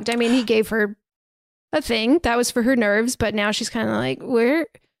drugged. I mean, he gave her a thing that was for her nerves, but now she's kind of like, where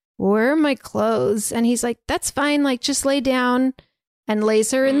are my clothes? And he's like, that's fine, like, just lay down, and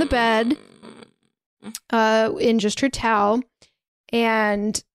lays her in the bed in just her towel.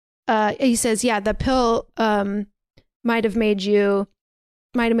 And he says, yeah, the pill might make you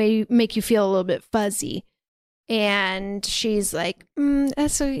feel a little bit fuzzy. And she's like,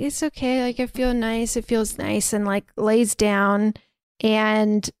 it's okay. Like, I feel nice. It feels nice. And like lays down,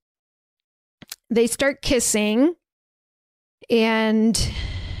 and they start kissing, and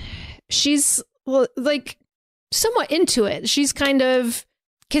she's like somewhat into it. She's kind of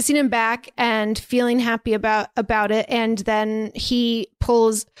kissing him back and feeling happy about it. And then he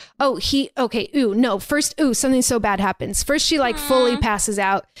pulls, first, something so bad happens. First, she like fully passes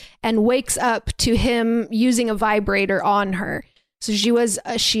out and wakes up to him using a vibrator on her. So she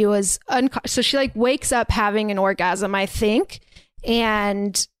like wakes up having an orgasm, I think.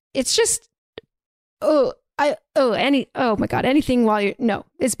 And it's just, oh my God, anything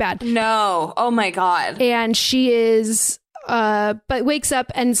it's bad. No. Oh my God. And she is, but wakes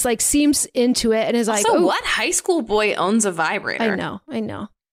up and it's like seems into it and is like, so what high school boy owns a vibrator? I know.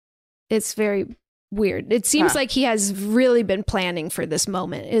 It's very weird. It seems like he has really been planning for this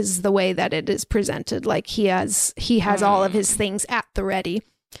moment, is the way that it is presented. Like he has all of his things at the ready.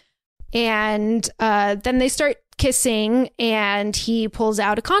 And then they start kissing, and he pulls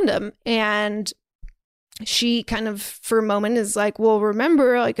out a condom, and she kind of for a moment is like, well,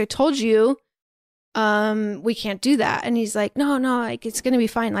 remember, like I told you, we can't do that. And he's like, no, like it's gonna be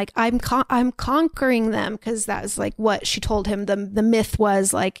fine. Like I'm conquering them, because that was like what she told him. The myth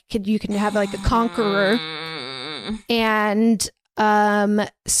was like, you can have like a conqueror. And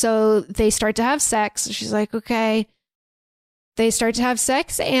so they start to have sex. She's like, okay. They start to have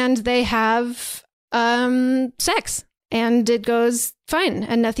sex, and they have sex, and it goes fine,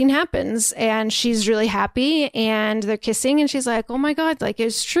 and nothing happens, and she's really happy, and they're kissing, and she's like, oh my God, like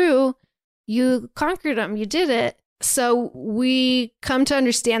it's true. You conquered him. You did it. So we come to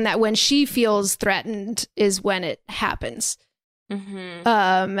understand that when she feels threatened is when it happens. Mm-hmm.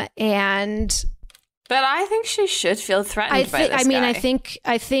 But I think she should feel threatened by this guy.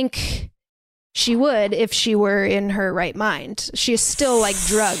 I think she would if she were in her right mind. She is still like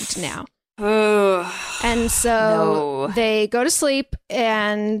drugged now. And so they go to sleep,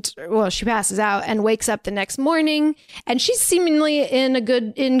 and she passes out and wakes up the next morning, and she's seemingly in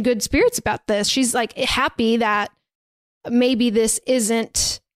good spirits about this. She's like happy that maybe this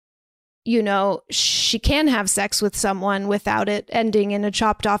isn't, she can have sex with someone without it ending in a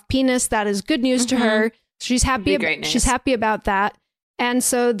chopped off penis. That is good news to her. She's happy. She's happy about that. And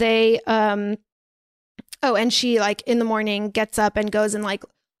so they, and she like in the morning gets up and goes and like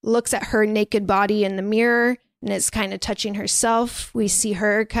looks at her naked body in the mirror and is kind of touching herself. We see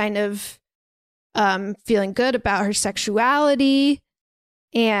her kind of feeling good about her sexuality,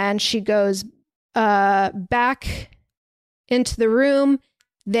 and she goes back into the room.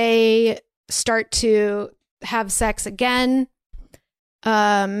 They start to have sex again,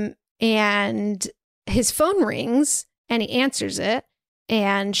 and his phone rings, and he answers it,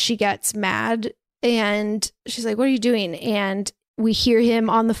 and she gets mad, and she's like, what are you doing? And we hear him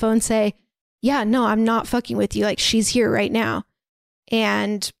on the phone say, yeah, no, I'm not fucking with you. Like, she's here right now.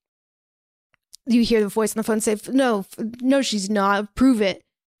 And you hear the voice on the phone say, no, she's not. Prove it.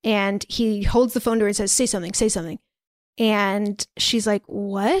 And he holds the phone to her and says, say something. And she's like,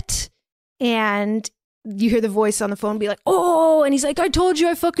 what? And you hear the voice on the phone be like, oh, and he's like, I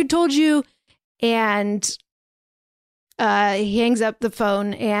fucking told you. And he hangs up the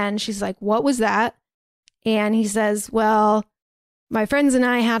phone and she's like, what was that? And he says, well, my friends and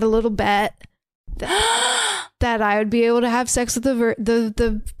I had a little bet that I would be able to have sex with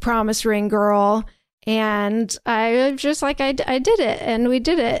the promise ring girl. And I just like, I did it, and we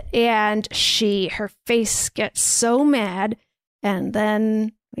did it. And her face gets so mad. And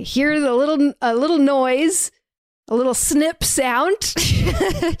then we hear a little noise, a little snip sound.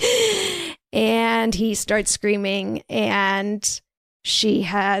 And he starts screaming, and she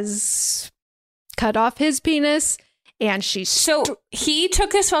has cut off his penis. And so he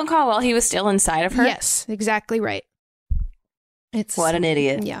took this phone call while he was still inside of her? Yes, exactly right. What an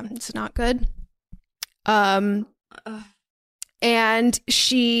idiot. Yeah, it's not good. And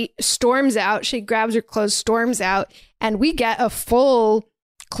she storms out. She grabs her clothes, storms out, and we get a full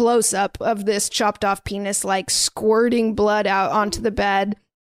close-up of this chopped off penis, like squirting blood out onto the bed.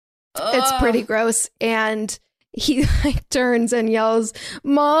 It's pretty gross. And he like turns and yells,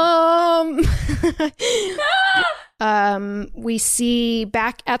 "Mom!" We see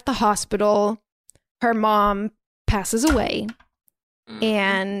back at the hospital, her mom passes away,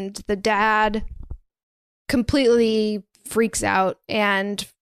 and the dad completely freaks out. And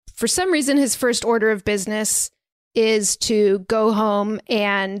for some reason, his first order of business is to go home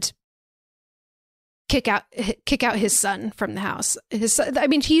and kick out his son from the house. His son, I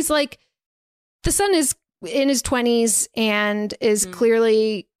mean, he's like, the son is in his 20s and is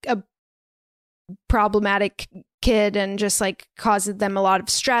clearly a problematic kid and just like causes them a lot of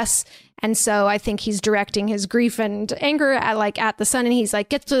stress. And so I think he's directing his grief and anger at the son, and he's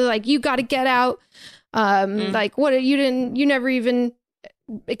like, you got to get out. Like, what, you never even,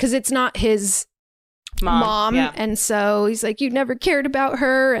 because it's not his mom. Yeah. And so he's like, you never cared about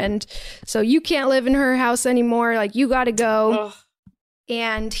her, and so you can't live in her house anymore. Like, you got to go. Ugh.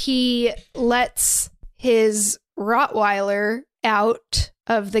 And he lets his Rottweiler out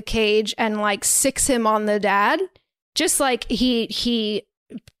of the cage and like sicks him on the dad. Just like the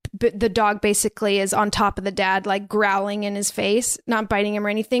dog basically is on top of the dad, like growling in his face, not biting him or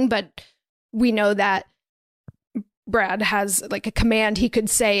anything. But we know that Brad has like a command he could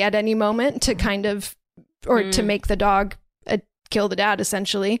say at any moment to kind of, or to make the dog kill the dad,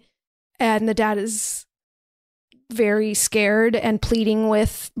 essentially. And the dad is very scared and pleading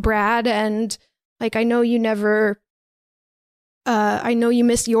with Brad. And like, I know you never, I know you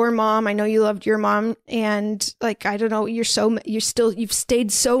missed your mom. I know you loved your mom. And like, I don't know, you've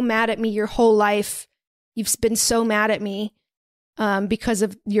stayed so mad at me your whole life. You've been so mad at me because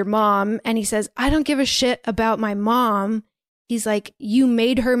of your mom. And he says, I don't give a shit about my mom. He's like, you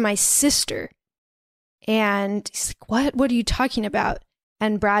made her my sister. And he's like, what are you talking about?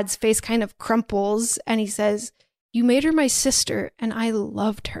 And Brad's face kind of crumples and he says, you made her my sister and I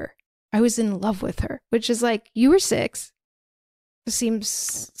loved her. I was in love with her, which is like, you were 6. It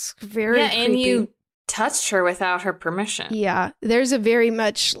seems very creepy. And you touched her without her permission. Yeah, there's a very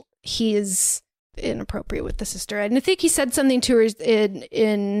much, he is inappropriate with the sister. And I think he said something to her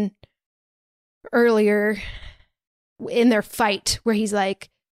in earlier in their fight where he's like,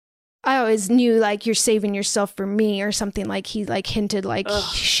 I always knew like you're saving yourself for me, or something. Like he like hinted like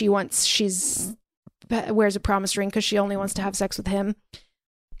she's wears a promise ring because she only wants to have sex with him.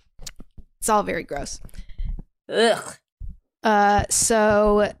 It's all very gross. Ugh.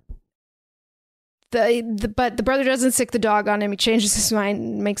 So but the brother doesn't sick the dog on him. He changes his mind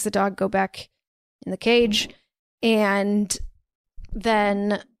and makes the dog go back in the cage. And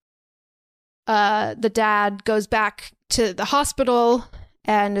then the dad goes back to the hospital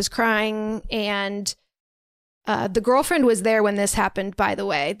and is crying. And the girlfriend was there when this happened, by the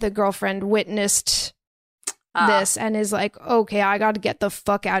way. The girlfriend witnessed this and is like, okay, I got to get the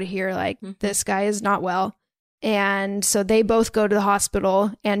fuck out of here. Like, this guy is not well. And so they both go to the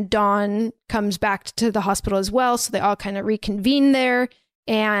hospital, and Dawn comes back to the hospital as well. So they all kind of reconvene there.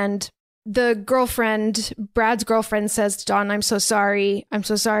 And the girlfriend, Brad's girlfriend, says to Dawn, I'm so sorry. I'm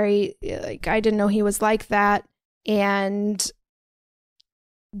so sorry. Like, I didn't know he was like that. And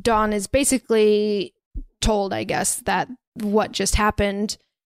Dawn is basically told, I guess, that what just happened.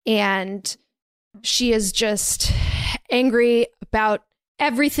 And she is just angry about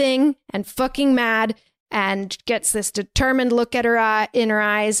everything and fucking mad, and gets this determined look at her in her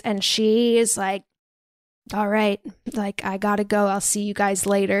eyes. And she is like, all right, like, I gotta go. I'll see you guys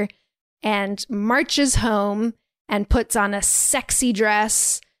later. and marches home and puts on a sexy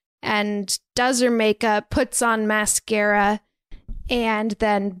dress and does her makeup, puts on mascara, and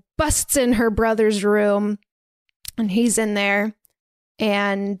then busts in her brother's room, and he's in there,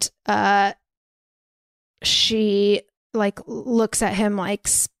 and she like looks at him like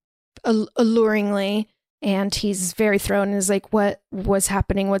alluringly, and he's very thrown and is like, what was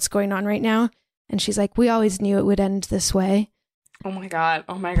happening? What's going on right now? And she's like, we always knew it would end this way. Oh my God.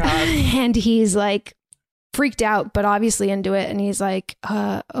 And he's like freaked out, but obviously into it. And he's like,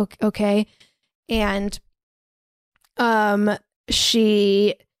 okay. And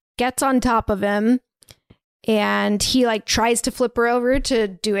she gets on top of him, and he like tries to flip her over to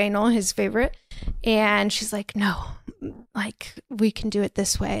do anal, his favorite. And she's like, no, like we can do it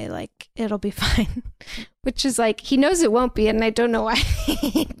this way. Like it'll be fine. Which is like, he knows it won't be. And I don't know why,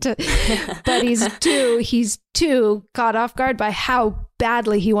 but he's too caught off guard by how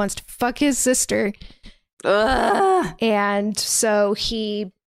badly he wants to fuck his sister. Ugh. And so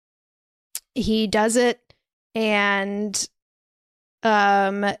he does it, and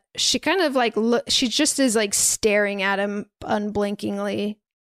she kind of like she just is like staring at him unblinkingly,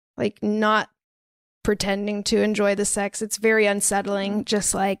 like not pretending to enjoy the sex. It's very unsettling,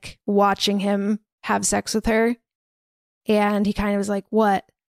 just like watching him have sex with her. And he kind of was like, what?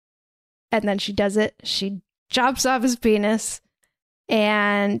 And then she does it. She chops off his penis,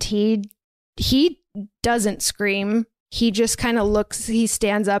 and he doesn't scream. He just kind of looks, he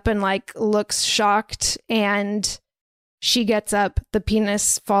stands up and like looks shocked, and she gets up, the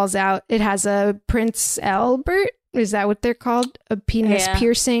penis falls out. It has a Prince Albert, is that what they're called? A penis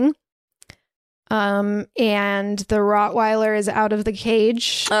piercing. And the Rottweiler is out of the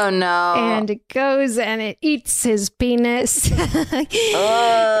cage. Oh no. And it goes and it eats his penis. And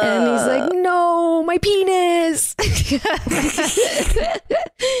he's like, no, my penis.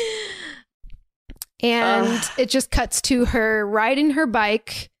 And it just cuts to her riding her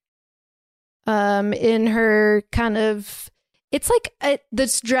bike, in her kind of, it's like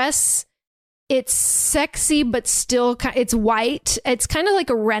this dress, it's sexy, but still it's white. It's kind of like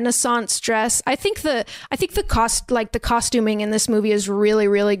a Renaissance dress. I think the costuming in this movie is really,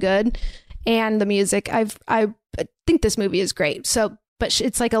 really good. And the music, I think this movie is great. So, but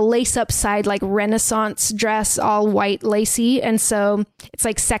it's like a lace up side, like Renaissance dress, all white lacy. And so it's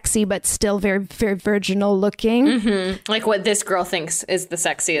like sexy, but still very, very virginal looking. Mm-hmm. Like what this girl thinks is the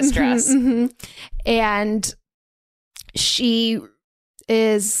sexiest dress. Mm-hmm. And she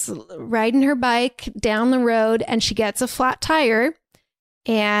is riding her bike down the road, and she gets a flat tire,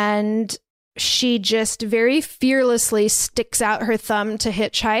 and she just very fearlessly sticks out her thumb to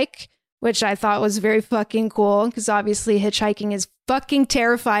hitchhike, which I thought was very fucking cool, because obviously hitchhiking is fucking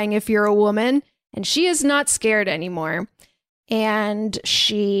terrifying if you're a woman, and she is not scared anymore. And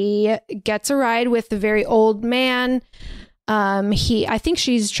she gets a ride with a very old man. I think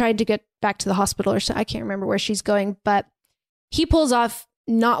she's tried to get back to the hospital or so. I can't remember where she's going, but he pulls off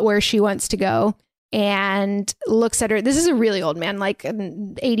not where she wants to go and looks at her. This is a really old man, like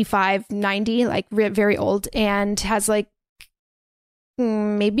 85, 90, like very old, and has like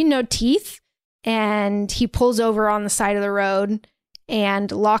maybe no teeth. And he pulls over on the side of the road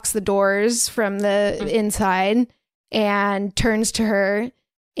and locks the doors from the inside and turns to her.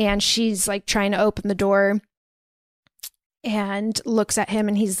 And she's like trying to open the door and looks at him,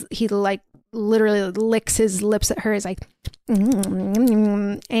 and he like literally licks his lips at her. He's like,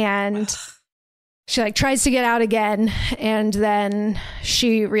 and she like tries to get out again, and then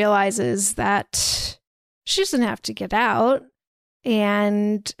she realizes that she doesn't have to get out,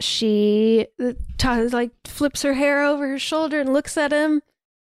 and she like flips her hair over her shoulder and looks at him,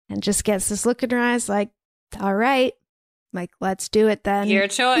 and just gets this look in her eyes like, all right, like let's do it then. Your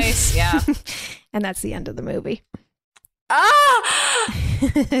choice. Yeah. And that's the end of the movie. Ah!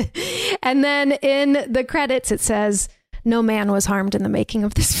 And then in the credits, it says, no man was harmed in the making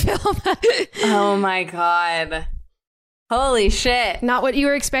of this film. Oh my God. Holy shit. Not what you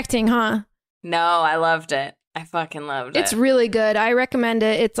were expecting, huh? No, I loved it. I fucking loved it. It's really good. I recommend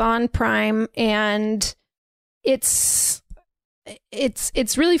it. It's on Prime, and it's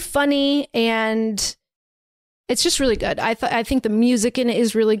really funny, and it's just really good. I think the music in it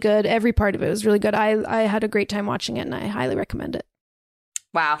is really good. Every part of it was really good. I had a great time watching it, and I highly recommend it.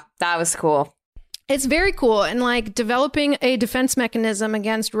 Wow, that was cool. It's very cool, and like developing a defense mechanism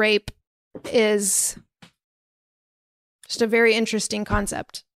against rape is just a very interesting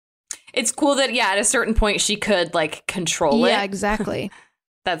concept. It's cool that, yeah, at a certain point she could like control it. Yeah, exactly.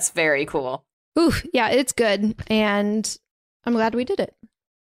 That's very cool. Ooh, yeah, it's good, and I'm glad we did it.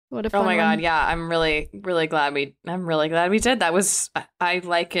 What a fun Oh my one. God. Yeah. I'm really glad we did. That was, I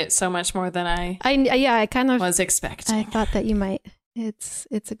like it so much more than I kind of was expecting. I thought that you might. It's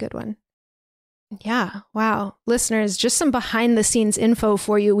a good one. Yeah. Wow. Listeners, just some behind the scenes info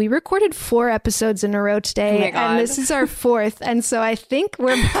for you. We recorded 4 episodes in a row today, Oh my God. and this is our 4th. And so I think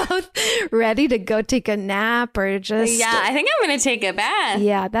we're both ready to go take a nap or just. Yeah, I think I'm going to take a bath.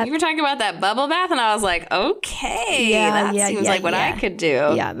 Yeah. You were talking about that bubble bath, and I was like, okay, that seems like what I could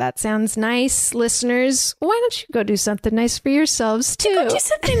do. Yeah, that sounds nice. Listeners, why don't you go do something nice for yourselves too? Go do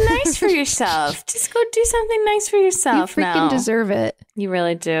something nice for yourself. Just go do something nice for yourself. You freaking now. deserve it. You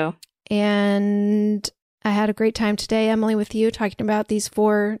really do. And I had a great time today, Emily, with you talking about these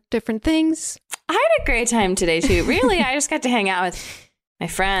 4 different things. I had a great time today, too. Really, I just got to hang out with my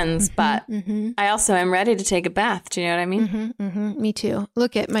friends, but I also am ready to take a bath. Do you know what I mean? Me too.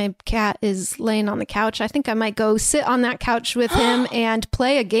 Look at my cat is laying on the couch. I think I might go sit on that couch with him and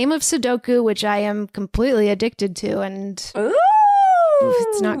play a game of Sudoku, which I am completely addicted to. And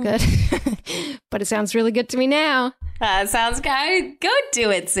it's not good, but it sounds really good to me now. That sounds good. Go do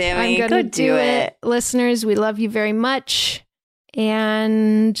it, Sammy. I'm going to do it. Listeners, we love you very much.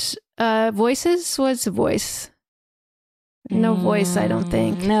 And voices? What's a voice? No voice, I don't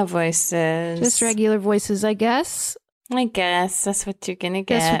think. No voices. Just regular voices, I guess. I guess that's what you're going to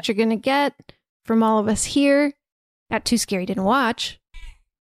get. That's what you're going to get from all of us here at Too Scary Didn't Watch.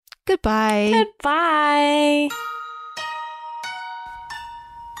 Goodbye. Goodbye.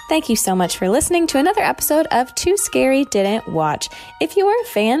 Thank you so much for listening to another episode of Too Scary Didn't Watch. If you are a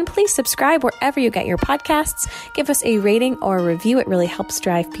fan, please subscribe wherever you get your podcasts. Give us a rating or a review. It really helps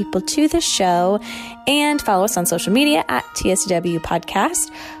drive people to the show. And follow us on social media at TSDW Podcast.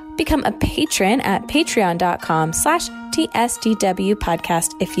 Become a patron at patreon.com/TSDW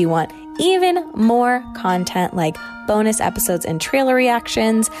Podcast if you want even more content like bonus episodes and trailer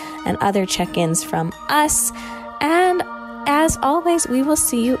reactions and other check-ins from us. And as always, we will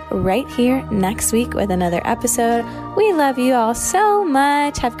see you right here next week with another episode. We love you all so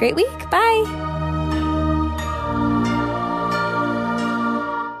much. Have a great week. Bye.